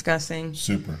been discussing.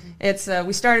 Super. It's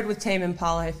we started with Tame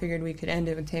Impala. I figured we could end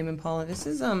it with Tame Impala. This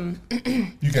is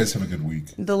You guys have a good week.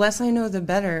 The less I know, the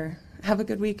better. Have a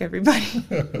good week, everybody.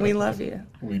 We love you.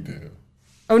 We do.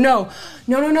 Oh, no.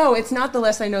 It's not the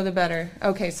less I know, the better.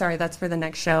 Okay, sorry. That's for the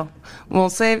next show. We'll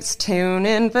tune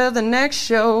in for the next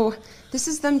show. This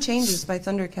is Them Changes by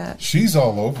Thundercat. She's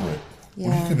all over it. Yeah.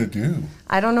 What are you going to do?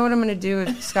 I don't know what I'm going to do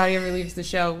if Scotty ever leaves the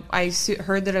show. I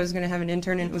heard that I was going to have an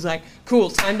intern, and it was like, cool,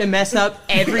 time to mess up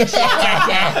every shit.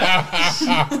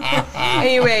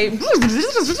 Anyway,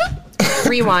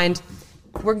 rewind.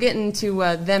 We're getting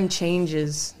to Them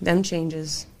Changes. Them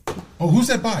Changes. Oh, who's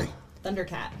that by?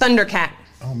 Thundercat.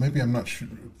 Oh, maybe I'm not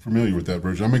familiar with that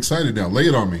version. I'm excited now. Lay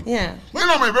it on me. Yeah. Lay it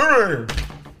on me, baby.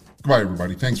 Goodbye,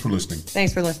 everybody. Thanks for listening.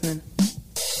 Thanks for listening.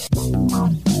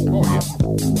 Oh,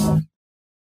 yeah.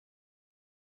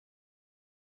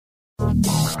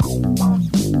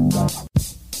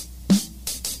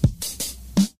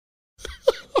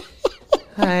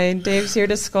 Hi, Dave's here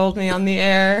to scold me on the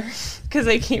air because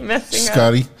I keep messing up.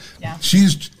 Scotty,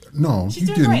 she's you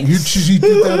didn't. Right. She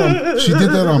did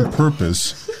that on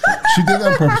purpose. She did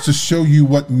that on purpose to show you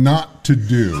what not to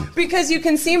do. Because you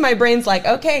can see my brain's like,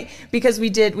 okay, because we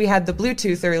had the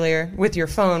Bluetooth earlier with your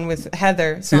phone with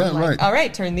Heather. So I'm like, right. All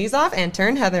right, turn these off and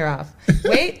turn Heather off.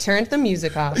 Wait, turn the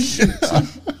music off.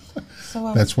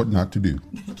 So, that's what not to do.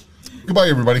 Goodbye,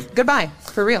 everybody. Goodbye.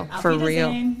 For real. For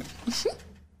real.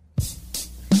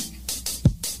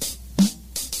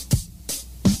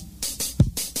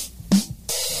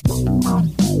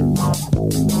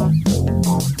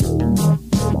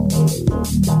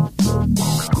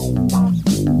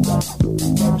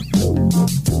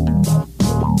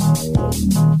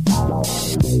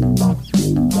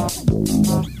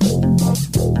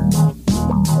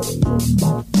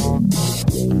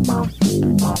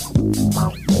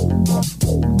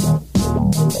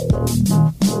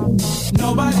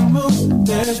 Nobody move,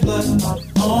 there's blood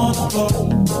on the floor,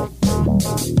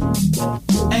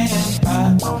 and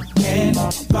I can't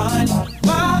find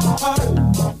my heart.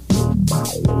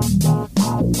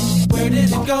 Where did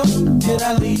it go? Did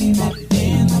I leave it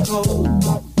in the cold?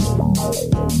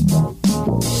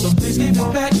 So please give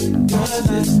it back, 'cause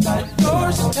it's not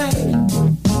yours to take.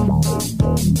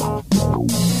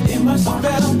 It must have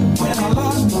fell when I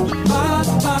lost my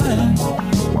mind.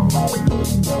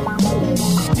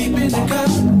 Deep in the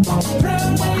cup,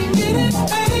 drowning in its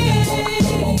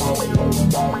pain.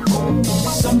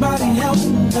 Somebody help,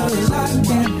 'cause I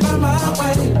can't find my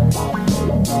way.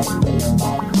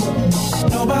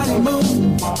 Nobody move,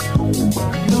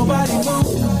 nobody move.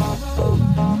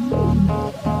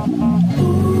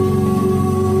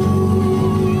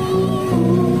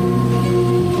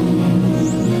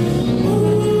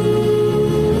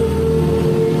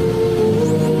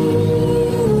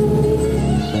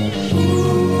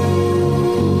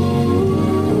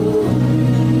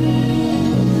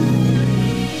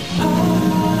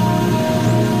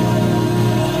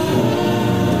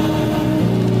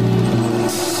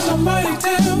 Somebody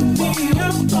tell me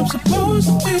how I'm supposed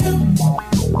to feel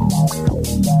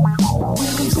when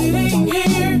I'm sitting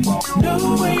here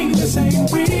knowing this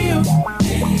ain't real.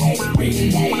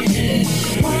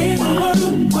 Why in the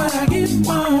world would I give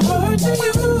my heart to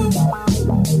you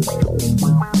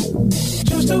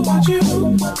just to watch you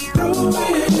throw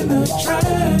it in the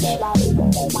trash?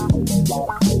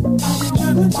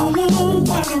 I've been traveling so long,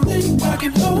 I don't think I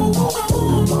can hold on.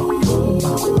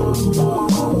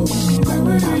 Where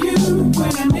were you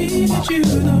when I needed you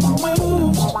the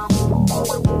most?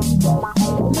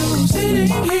 Now I'm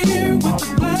sitting here with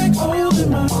a black hole in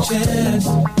my chest,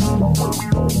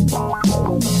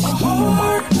 a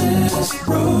heartless,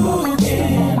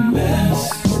 broken mess.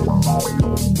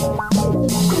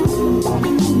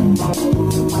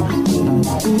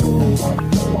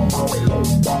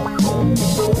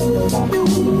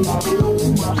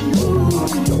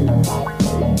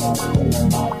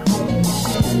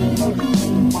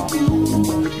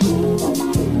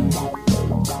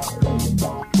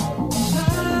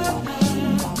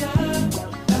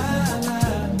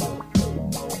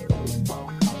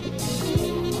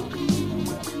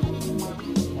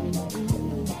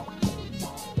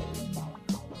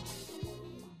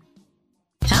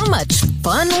 How much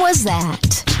fun was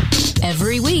that?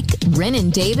 Every week, Ren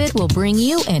and David will bring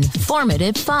you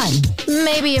informative fun,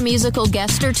 maybe a musical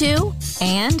guest or two,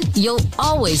 and you'll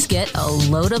always get a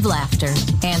load of laughter,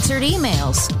 answered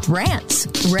emails, rants,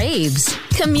 raves,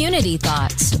 community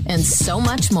thoughts, and so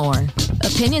much more.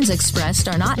 Opinions expressed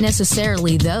are not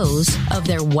necessarily those of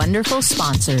their wonderful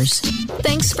sponsors.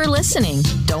 Thanks for listening.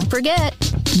 Don't forget,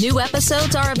 new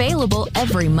episodes are available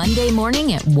every Monday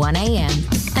morning at 1 a.m.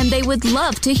 And they would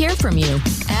love to hear from you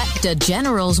at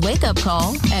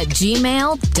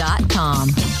thegeneralswakeupcall@gmail.com.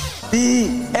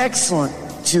 Be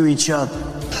excellent to each other.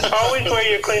 Always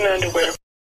wear your clean underwear.